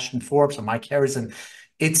talks with Ashton Forbes and Mike Harrison.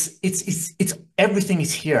 It's everything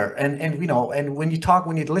is here, and when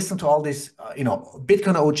you listen to all these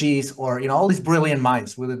Bitcoin OGs, or all these brilliant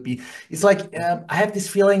minds, will it be, it's like I have this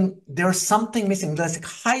feeling there's something missing. That's like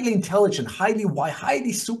highly intelligent,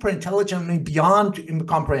 highly super intelligent, and beyond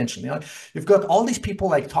comprehension. You've got all these people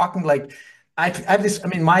like talking like I have this. I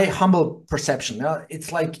mean, my humble perception.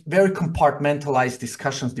 It's like very compartmentalized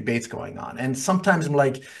discussions, debates going on, and sometimes I'm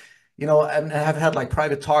like, and I've had like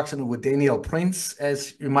private talks with Daniel Prince,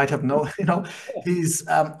 as you might have known. He's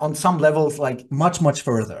on some levels like much, much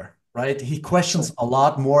further, right? He questions a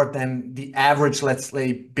lot more than the average, let's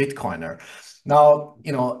say, Bitcoiner. Now,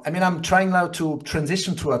 I mean, I'm trying now to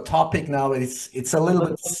transition to a topic now. It's a little bit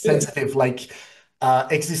That's good. sensitive, like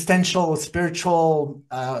existential, spiritual,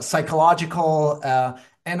 psychological,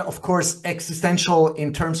 and of course, existential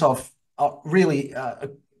in terms of really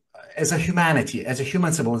as a humanity, as a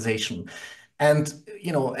human civilization. And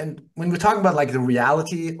and when we talk about like the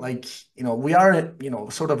reality, like we are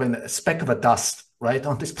sort of in a speck of a dust, right,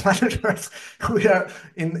 on this planet Earth. We are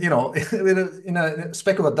in in a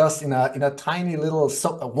speck of a dust in a tiny little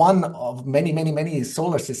one of many, many, many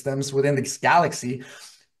solar systems within this galaxy.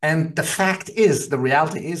 And the fact is, the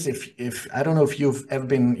reality is, if I don't know if you've ever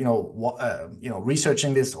been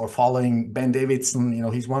researching this or following Ben Davidson,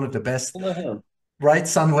 he's one of the best, I know him. right,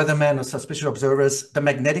 sun weatherman or suspicious observers. The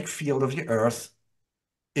magnetic field of the Earth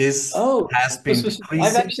is Oh, has been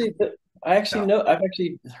decreasing. Yeah, I've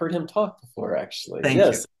actually heard him talk before, actually. thank you.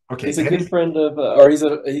 Yes. Okay, He's a good friend of, or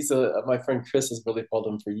my friend Chris has really followed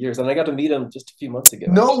him for years. And I got to meet him just a few months ago,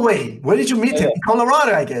 no actually. way. Where did you meet Oh, him? yeah. In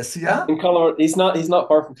Colorado, I guess. Yeah. In Colorado, he's not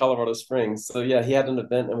far from Colorado Springs. So yeah, he had an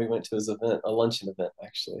event and we went to his event, a luncheon event,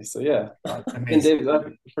 actually. So yeah. God, And amazing.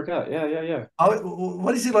 David, I forgot. Yeah, yeah, yeah.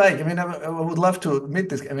 What is he like? I mean, I would love to meet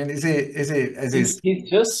this. I mean, He's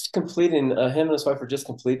just completing, him and his wife are just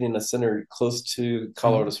completing a center close to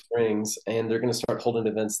Colorado Mhm. Springs, and they're going to start holding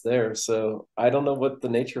events there. So I don't know what the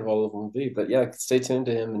nature of all of them will be, but yeah, stay tuned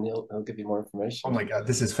to him and he'll give you more Oh information. my God,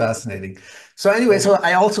 this is fascinating. So anyway, Yeah. so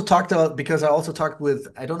I also talked about, because I also talked with,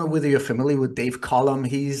 I don't know whether you're familiar with Dave Collum.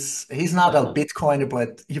 He's not a Uh-huh. Bitcoiner,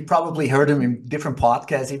 but you probably heard him in different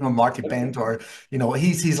podcasts, even on Market Okay. Bent, or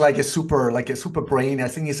he's like a super brain. I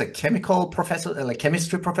think he's a chemical professor, like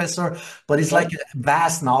chemistry professor, but he's like Okay. a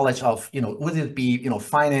vast knowledge of, whether it be,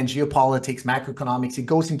 finance, geopolitics, macroeconomics. He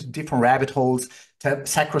goes into different rabbit holes,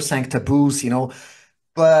 sacrosanct taboos,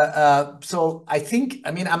 but so I think,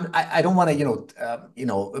 I mean, I don't want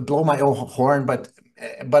to blow my own horn, but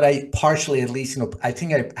but I partially, at least, I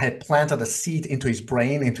think I had planted a seed into his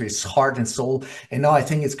brain, into his heart and soul, and now I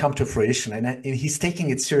think it's come to fruition, and he's taking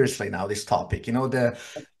it seriously now. This topic, Good.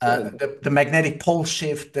 the magnetic pole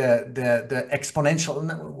shift, the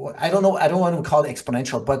exponential. I don't know. I don't want to call it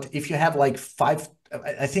exponential, but if you have like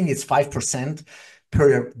I think it's 5%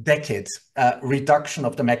 per decade reduction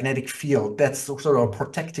of the magnetic field, that's sort of a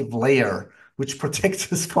protective layer which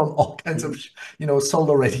protects us from all kinds of,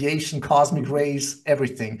 solar radiation, cosmic rays,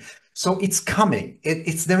 everything. So it's coming.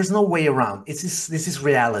 It's there's no way around. This is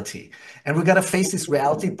reality, and we got to face this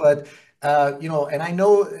reality. But and I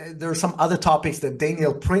know there are some other topics that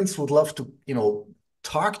Daniel Prince would love to,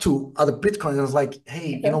 talk to other Bitcoiners. Like,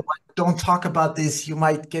 hey, you know Okay. what? Don't talk about this. You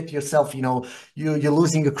might get yourself, you're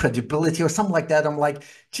losing your credibility or something like that. I'm like,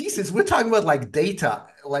 Jesus, we're talking about like data,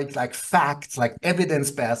 like facts, like evidence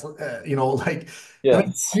based, like, I mean,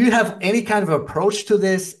 Yes. do you have any kind of approach to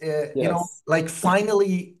this? Yes. Like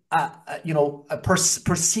finally,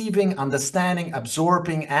 perceiving, understanding,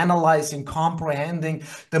 absorbing, analyzing, comprehending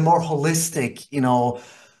the more holistic,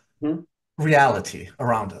 Mhm. reality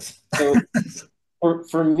around us. So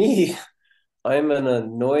for me, I'm an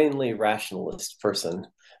annoyingly rationalist person.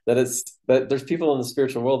 That there's people in the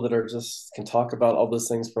spiritual world that are just can talk about all those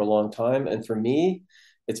things for a long time, and for me,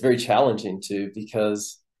 it's very challenging too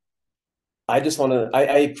because I just want to.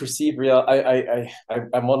 I perceive real. I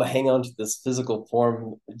want to hang on to this physical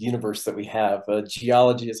form universe that we have.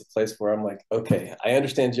 Geology is a place where I'm like, okay, I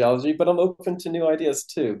understand geology, but I'm open to new ideas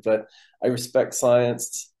too. But I respect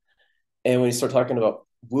science, and when you start talking about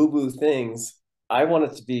woo woo things, I want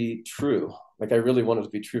it to be true. Like I really want it to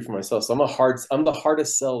be true for myself. So I'm the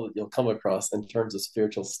hardest sell that you'll come across in terms of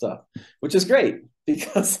spiritual stuff, which is great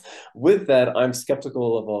because with that, I'm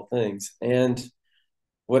skeptical of all things. And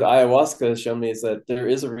what ayahuasca has shown me is that there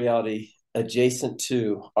is a reality adjacent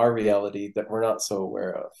to our reality that we're not so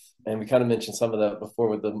aware of. And we kind of mentioned some of that before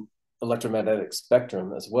with the electromagnetic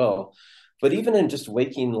spectrum as well. But even in just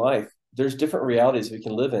waking life, there's different realities we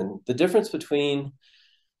can live in. The difference between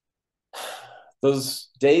those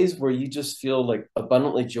days where you just feel like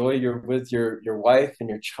abundantly joy, you're with your wife and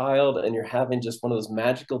your child, and you're having just one of those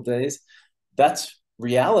magical days, that's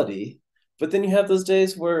reality. But then you have those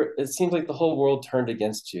days where it seems like the whole world turned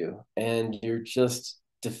against you and you're just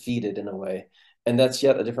defeated in a way. And that's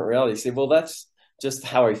yet a different reality. You say, well, that's just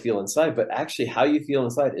how I feel inside. But actually, how you feel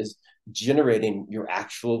inside is generating your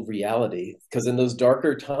actual reality. Because in those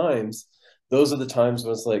darker times, those are the times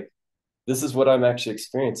when it's like, this is what I'm actually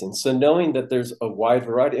experiencing. So knowing that there's a wide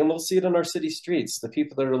variety, and we'll see it on our city streets, the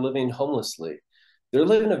people that are living homelessly, they're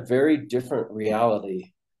living a very different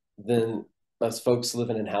reality than us folks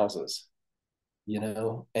living in houses,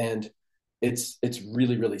 and it's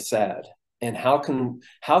really, really sad. And how can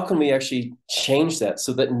we actually change that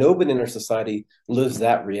so that nobody in our society lives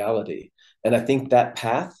that reality? And I think that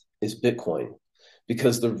path is Bitcoin,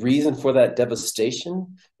 because the reason for that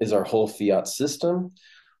devastation is our whole fiat system.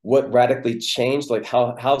 What radically changed, like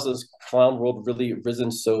how's this clown world really risen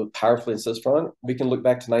so powerfully and so strong? We can look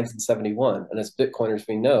back to 1971, and as Bitcoiners,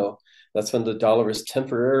 we know that's when the dollar was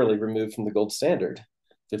temporarily removed from the gold standard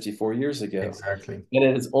 54 years ago. Exactly. And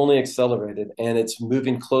it has only accelerated, and it's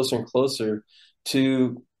moving closer and closer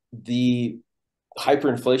to the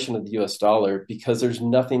hyperinflation of the US dollar because there's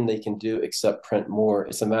nothing they can do except print more.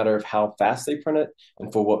 It's a matter of how fast they print it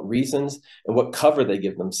and for what reasons and what cover they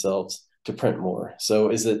give themselves to print more. So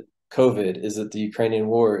is it COVID? Is it the Ukrainian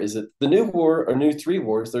war? Is it the new war or new three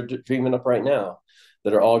wars they're dreaming up right now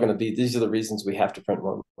that are all going to be, these are the reasons we have to print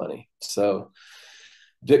more money. So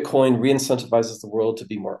Bitcoin re-incentivizes the world to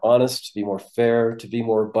be more honest, to be more fair, to be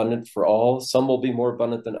more abundant for all. Some will be more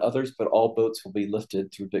abundant than others, but all boats will be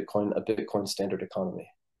lifted through Bitcoin, a Bitcoin standard economy.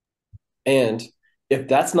 And if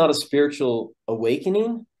that's not a spiritual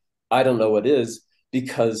awakening, I don't know what is,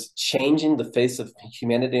 because changing the face of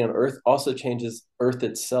humanity on Earth also changes Earth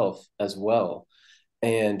itself as well.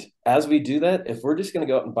 And as we do that, if we're just going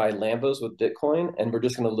to go out and buy Lambos with Bitcoin and we're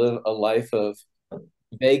just going to live a life of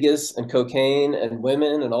Vegas and cocaine and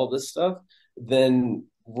women and all this stuff, then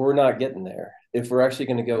we're not getting there. If we're actually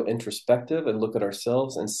going to go introspective and look at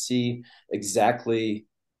ourselves and see exactly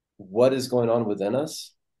what is going on within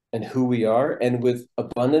us and who we are, and with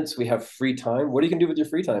abundance, we have free time. What are you going to do with your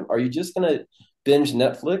free time? Are you just going to binge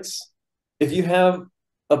Netflix? If you have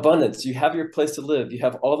abundance, you have your place to live, you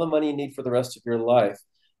have all the money you need for the rest of your life,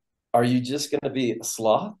 are you just going to be a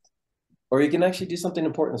sloth? Or you can actually do something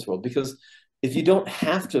important in this world. Because if you don't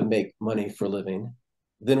have to make money for a living,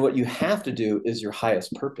 then what you have to do is your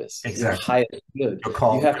highest purpose, your Exactly. highest good. Your You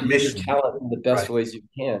call, have your to use your mission. talent in the best Right. ways you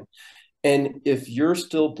can. And if you're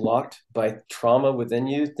still blocked by trauma within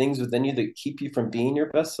you, things within you that keep you from being your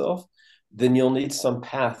best self, then you'll need some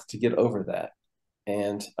path to get over that.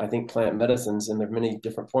 And I think plant medicines in their many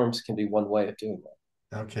different forms can be one way of doing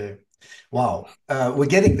that. Okay. Wow. We're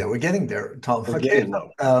getting there. We're getting there, Tom. We're Okay. getting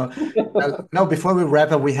Now, before we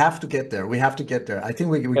wrap up, we have to get there. We have to get there. I think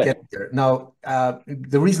we there. get Okay. there. Now,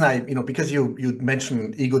 the reason because you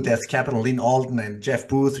mentioned Ego, Death, Capital, Lynn Alden, and Jeff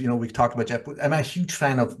Booth. We talked about Jeff Booth. I'm a huge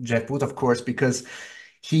fan of Jeff Booth, of course, because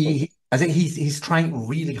I think he's trying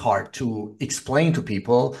really hard to explain to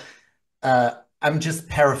people. I'm just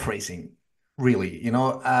paraphrasing, really.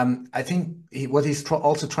 I think what he's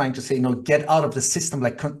also trying to say, get out of the system,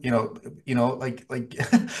 like like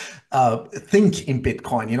think in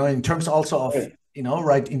Bitcoin. In terms also of Right.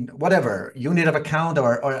 right in whatever unit of account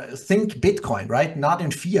or think Bitcoin, right? Not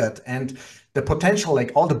in fiat and the potential,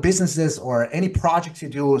 like all the businesses or any projects you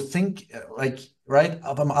do, think like right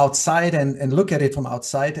from outside and look at it from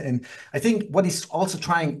outside. And I think what he's also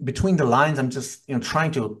trying between the lines, I'm just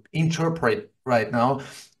trying to interpret right now,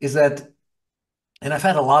 is that, and I've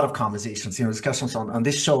had a lot of conversations, discussions on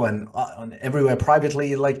this show and on everywhere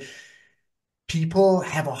privately, like people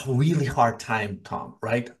have a really hard time, Tom,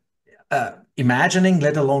 right? Imagining,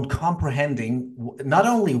 let alone comprehending not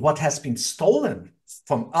only what has been stolen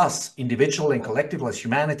from us individually and collectively as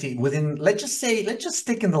humanity within, let's just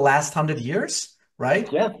stick in the last 100 years,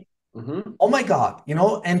 right? Yeah. Hmm. Oh my God,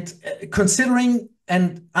 and considering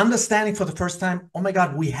and understanding for the first time, oh my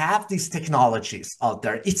God, we have these technologies out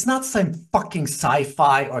there. It's not some fucking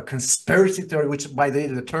sci-fi or conspiracy theory, which by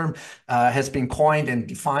the term has been coined and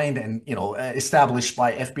defined and, established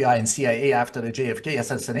by FBI and CIA after the JFK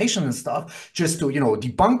assassination and stuff, just to,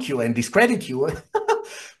 debunk you and discredit you.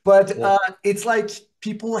 But Yeah. it's like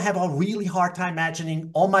people have a really hard time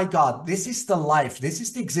imagining, oh my God, this is the life, this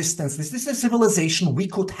is the existence, this is the civilization we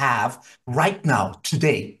could have right now,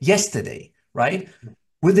 today, yesterday, right?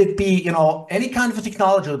 Would it be, any kind of a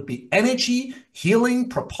technology? Would it be energy, healing,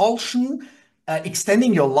 propulsion,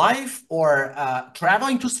 extending your life, or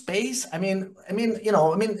traveling to space?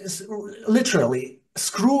 Literally,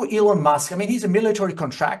 screw Elon Musk. I mean, he's a military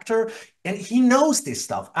contractor, and he knows this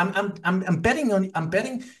stuff. I'm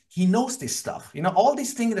betting he knows this stuff. All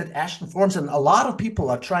these things that Ashton Forms and a lot of people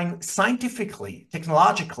are trying scientifically,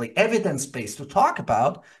 technologically, evidence-based to talk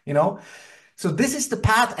about. So this is the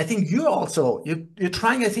path. I think you're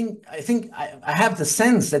trying. I have the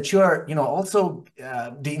sense that you're also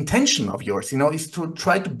the intention of yours is to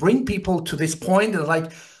try to bring people to this point and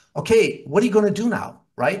like, okay, what are you going to do now,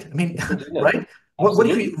 right? I mean, What can do now? right? What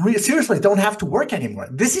if Absolutely. we seriously don't have to work anymore?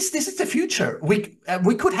 This is the future. We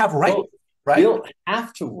could have Well, we right. don't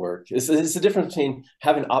have to work. It's the difference between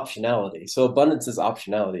having optionality. So abundance is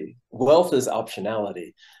optionality. Wealth is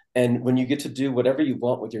optionality. And when you get to do whatever you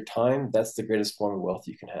want with your time, that's the greatest form of wealth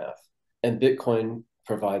you can have. And Bitcoin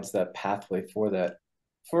provides that pathway for that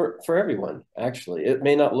for everyone, actually. It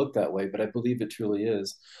may not look that way, but I believe it truly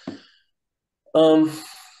is. Um,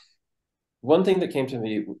 One thing that came to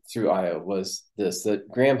me through IO was this, that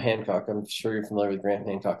Graham Hancock, I'm sure you're familiar with Graham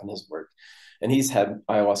Hancock and his work, and he's had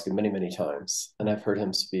ayahuasca many, many times, and I've heard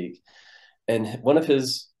him speak. And one of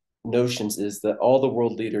his notions is that all the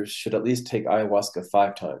world leaders should at least take ayahuasca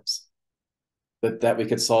 5 times, that we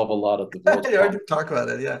could solve a lot of the I world's already problems. talked about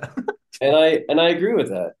it. Yeah, And I agree with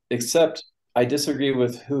that, except I disagree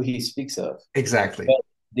with who he speaks of. exactly. But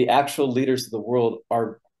the actual leaders of the world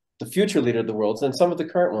are the future leader of the world, and some of the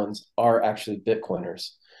current ones are actually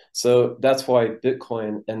Bitcoiners. So that's why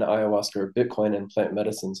Bitcoin and ayahuasca, or Bitcoin and plant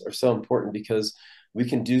medicines, are so important, because we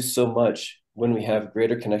can do so much when we have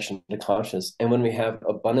greater connection to consciousness and when we have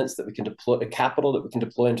abundance that we can deploy, a capital that we can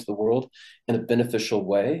deploy into the world in a beneficial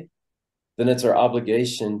way. Then it's our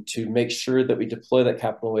obligation to make sure that we deploy that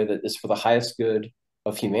capital in a way that is for the highest good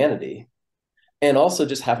of humanity, and also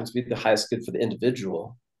just happens to be the highest good for the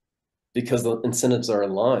individual, because the incentives are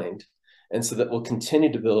aligned. And so that we'll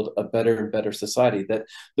continue to build a better and better society. That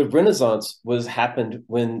the Renaissance was happened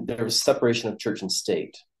when there was separation of church and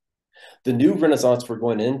state. The new Renaissance we're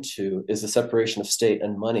going into is the separation of state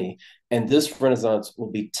and money. And this Renaissance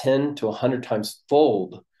will be 10 to 100 times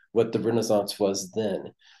fold what the Renaissance was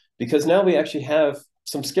then. Because now we actually have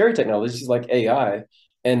some scary technologies like AI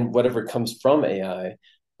and whatever comes from AI,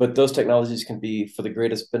 but those technologies can be for the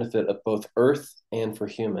greatest benefit of both Earth and for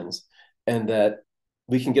humans. And that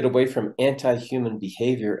we can get away from anti-human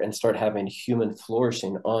behavior and start having human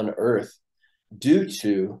flourishing on Earth due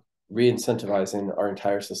to re-incentivizing our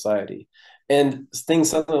entire society. And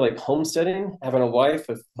things something like homesteading, having a wife,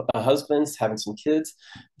 a husband, having some kids,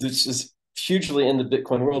 this is hugely in the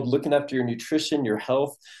Bitcoin world. Looking after your nutrition, your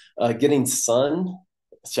health, getting sun,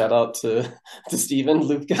 Shout out to Stephen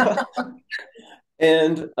Lupka.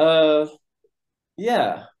 And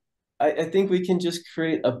yeah, I think we can just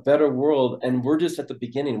create a better world, and we're just at the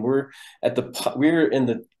beginning. We're in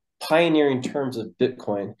the pioneering terms of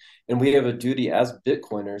Bitcoin, and we have a duty as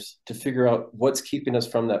Bitcoiners to figure out what's keeping us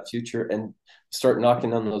from that future and start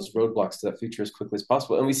knocking on those roadblocks to that future as quickly as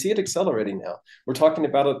possible. And we see it accelerating now. We're talking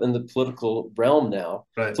about it in the political realm now.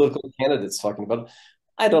 Right. Political candidates talking about it.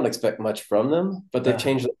 I don't expect much from them, but they've Uh,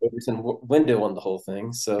 changed the window on the whole thing.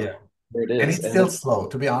 yeah. So there it And is. it's And still slow,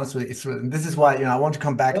 to be honest with you. This is why, I want to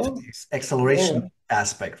come back to well, this yeah, acceleration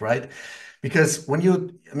aspect, right? Because I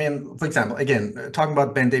mean, for example, again, talking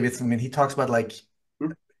about Ben Davidson, I mean, he talks about like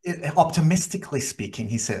optimistically speaking,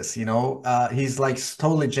 he says, he's like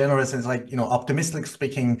totally generous and it's like, optimistically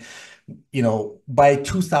speaking, by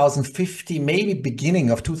 2050, maybe beginning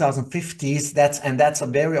of 2050s, that's a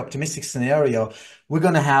very optimistic scenario. We're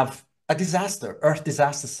going to have a disaster, Earth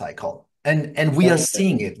disaster cycle. And we are okay.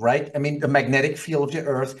 seeing it, right? I mean, the magnetic field of the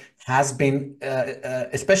Earth has been,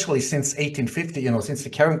 especially since 1850, since the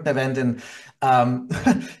Carrington event, and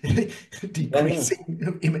Oh yeah.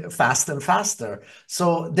 decreasing faster and faster.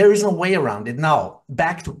 So there is no way around it. Now,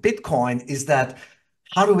 back to Bitcoin, is that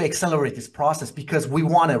how do we accelerate this process? Because we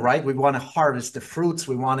want to, right? We want to harvest the fruits.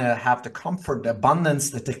 We want to have the comfort, the abundance,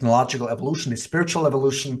 the technological evolution, the spiritual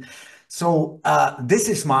evolution. So this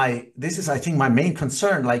is, I think, my main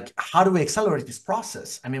concern. Like, how do we accelerate this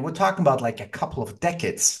process? I mean, we're talking about like a couple of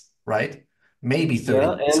decades, right? Maybe 30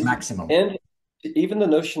 Yeah, years maximum. and even the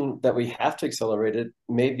notion that we have to accelerate it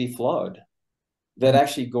may be flawed. That Hmm.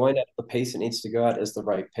 actually going at the pace it needs to go at is the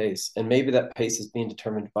right pace, and maybe that pace is being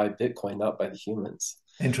determined by Bitcoin, not by the humans.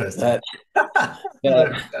 Interesting. That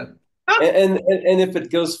Very that good. and if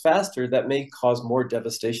it goes faster, that may cause more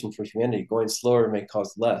devastation for humanity. Going slower may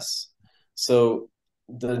cause less. So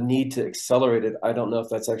the need to accelerate it, I don't know if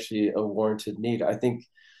that's actually a warranted need. I think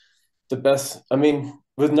the best, I mean,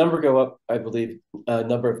 with number go up, I believe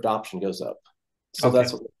number of adoption goes up. So Okay,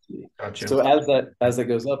 that's what we see. got you. So as that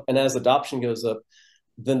goes up, and as adoption goes up,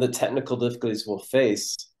 then the technical difficulties we'll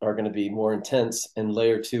face are going to be more intense, and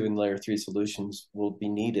layer two and layer three solutions will be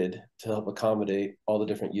needed to help accommodate all the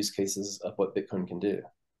different use cases of what Bitcoin can do.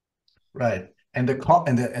 Right. And the co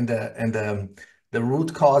and the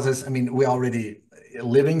root causes, I mean, we're already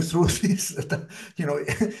living through these, you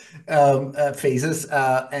know, phases,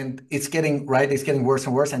 and it's getting worse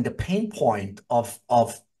and worse. And the pain point of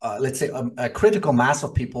let's say a critical mass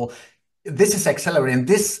of people, this is accelerating.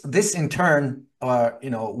 This in turn,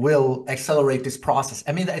 will accelerate this process.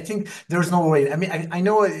 I mean, I think there's no way. I mean, I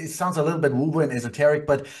know it sounds a little bit woo-woo and esoteric,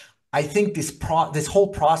 but I think this whole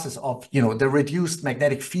process of the reduced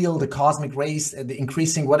magnetic field, the cosmic rays, the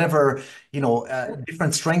increasing whatever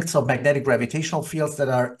different strengths of magnetic gravitational fields that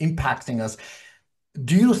are impacting us.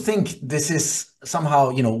 Do you think this is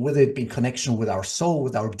somehow, with it in connection with our soul,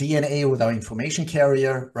 with our DNA, with our information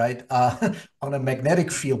carrier, right? On a magnetic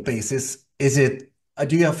field basis, is it?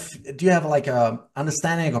 Do you have like a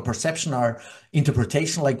understanding or perception or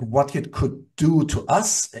interpretation like what it could do to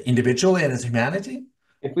us individually and as humanity?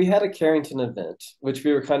 If we had a Carrington event, which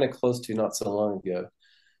we were kind of close to not so long ago,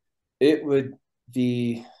 it would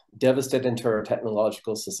be devastating to our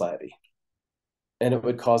technological society, and it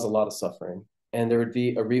would cause a lot of suffering. And there would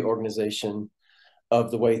be a reorganization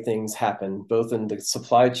of the way things happen, both in the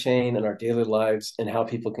supply chain and our daily lives, and how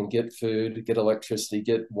people can get food, get electricity,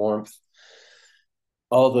 get warmth,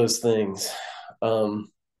 all those things. Um,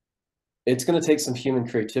 it's going to take some human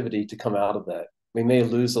creativity to come out of that. We may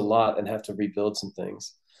lose a lot and have to rebuild some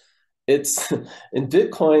things. It's in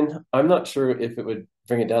Bitcoin, I'm not sure if it would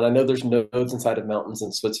bring it down. I know there's nodes inside of mountains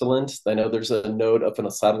in Switzerland. I know there's a node up in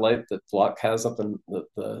a satellite that Block has up in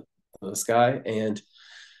the sky. And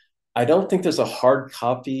I don't think there's a hard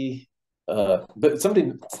copy. But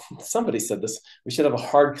somebody said this. We should have a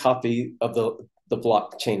hard copy of the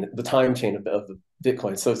blockchain, the time chain of the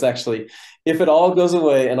Bitcoin. So it's actually, if it all goes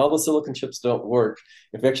away and all the silicon chips don't work,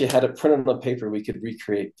 if we actually had it printed on paper, we could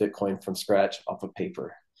recreate Bitcoin from scratch off of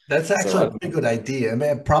paper. That's So actually a pretty good idea. I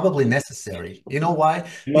mean, probably necessary. You know why?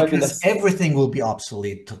 it might be Because necessary. everything will be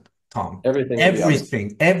obsolete, Tom. Everything will be obsolete.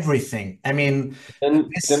 Everything, everything. I mean, Then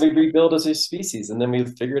this, we rebuild as a species, and then we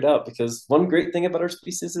figure it out. Because one great thing about our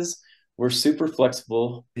species is we're super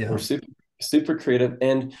flexible, we're yeah, super creative,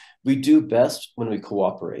 and we do best when we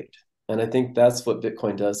cooperate. And I think that's what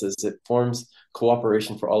Bitcoin does: is it forms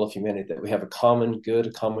cooperation for all of humanity. That we have a common good,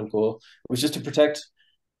 a common goal, which is to protect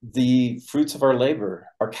the fruits of our labor,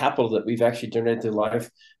 our capital that we've actually generated through life.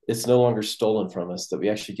 It's no longer stolen from us, that we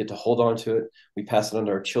actually get to hold on to it. We pass it on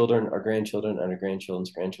to our children, our grandchildren, and our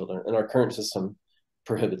grandchildren's grandchildren. And our current system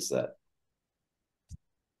prohibits that.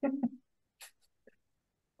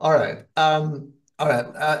 All right. All right.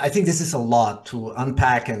 I think this is a lot to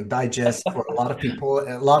unpack and digest for a lot of people,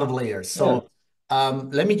 a lot of layers. Yeah. So,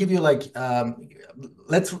 let me give you like,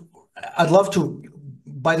 let's, I'd love to,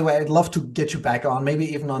 by the way, I'd love to get you back on, maybe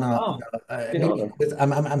even on Oh, good maybe honor. with,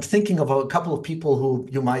 I'm thinking of a couple of people who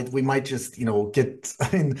we might just, get,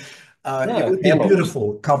 I mean, it Yeah, would be a panels.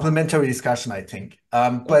 beautiful complementary discussion, I think.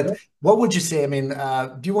 But Okay. what would you say? I mean,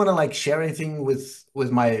 do you want to like share anything with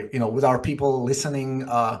my, with our people listening?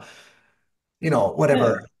 Yeah.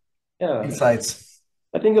 Whatever Yeah. insights.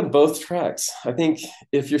 I think on both tracks. I think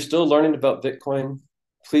if you're still learning about Bitcoin,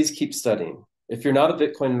 please keep studying. If you're not a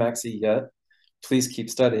Bitcoin maxi yet, please keep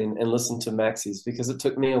studying and listen to maxis because it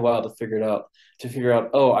took me a while to figure out,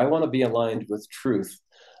 oh, I want to be aligned with truth.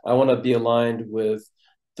 I want to be aligned with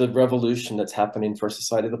the revolution that's happening for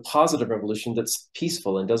society, the positive revolution that's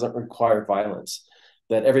peaceful and doesn't require violence,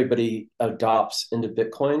 that everybody adopts into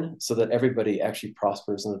Bitcoin so that everybody actually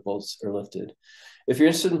prospers and the bolts are lifted. If you're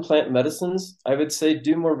interested in plant medicines, I would say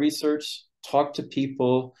do more research, talk to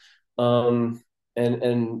people, and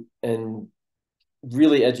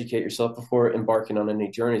really educate yourself before embarking on any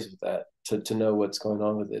journeys with that to know what's going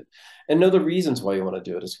on with it and know the reasons why you want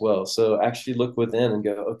to do it as well. So actually look within and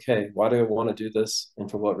go, okay, why do I want to do this and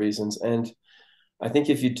for what reasons? And I think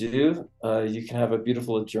if you do, you can have a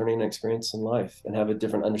beautiful journey and experience in life and have a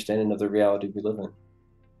different understanding of the reality we live in.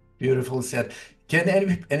 Beautiful said.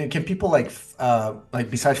 Can people like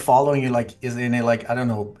besides following you, like is there any like I don't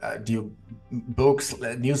know, do you books,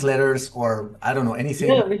 newsletters, or I don't know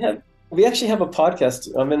anything? Yeah, we actually have a podcast.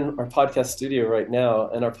 I'm in our podcast studio right now,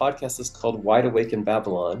 and our podcast is called Wide Awake in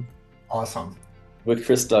Babylon Awesome. with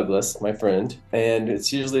Chris Douglas, my friend. And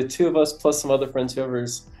it's usually the two of us plus some other friends,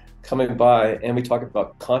 whoever's coming by, and we talk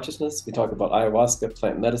about consciousness, we talk about ayahuasca,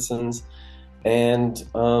 plant medicines, and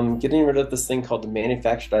getting rid of this thing called the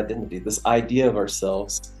manufactured identity, this idea of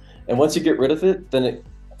ourselves. And once you get rid of it, then it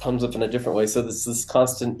comes up in a different way. So there's this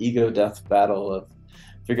constant ego death battle of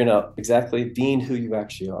figuring out exactly being who you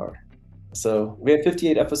actually are. So we have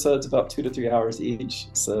 58 episodes, about 2 to 3 hours each.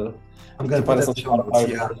 So I'm you gonna can put find us that on in the show notes. Spotify or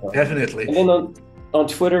Yeah, Spotify. definitely. And then on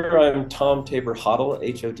Twitter, I'm Tom Tabor Hodl,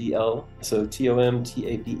 HODL. So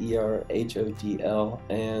TOMTABERHODL.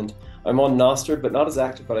 And I'm on Nostr, but not as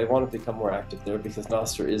active, but I want to become more active there because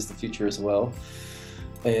Nostr is the future as well.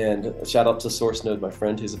 And shout out to Source Node, my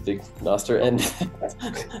friend, who's a big Nostr, and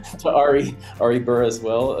to Ari Burr as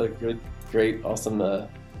well, a good, great, awesome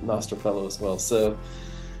Nostr fellow as well. So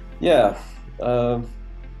yeah, um,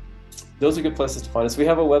 those are good places to find us. We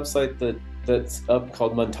have a website that's up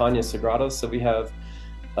called Montaña Sagrada. So we have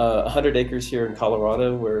 100 acres here in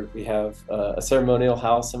Colorado where we have a ceremonial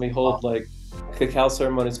house and we hold like cacao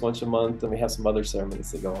ceremonies once a month, and we have some other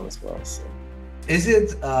ceremonies that go on as well. So. Is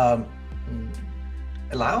it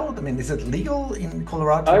allowed? I mean, is it legal in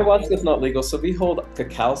Colorado? Ayahuasca is not legal, so we hold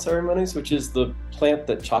cacao ceremonies, which is the plant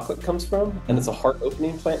that chocolate comes from, and it's a heart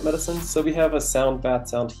opening plant medicine. So we have a sound bath,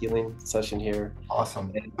 sound healing session here,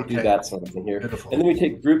 Awesome. and we do Okay. that sort of thing here. Beautiful. And then we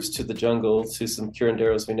take groups to the jungle, to some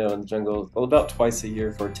curanderos we know in the jungle, well, about twice a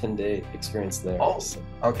year for a 10-day experience there. Oh, So,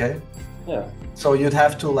 okay. yeah. So you'd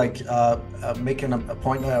have to like make an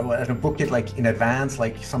appointment and book it like in advance,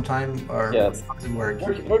 like sometime, or Yeah, how does it work?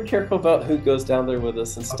 we're careful about who goes down there with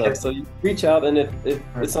us and Okay. stuff. So you reach out, and if All right.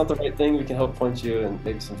 it's not the right thing, we can help point you and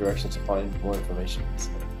maybe some directions to find more information. So,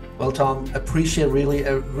 Well, Tom,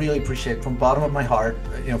 really appreciate from bottom of my heart,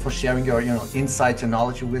 for sharing your, insights and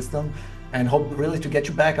knowledge and wisdom, and hope really to get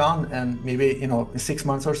you back on and maybe, in 6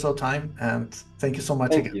 months or so time. And thank you so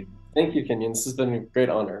much thank again. you. Thank you, Kenyon. This has been a great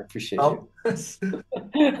honor. Appreciate Oh, you. see you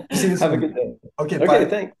Have a soon. good day. Okay, Okay, bye.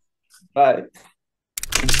 thanks. Bye.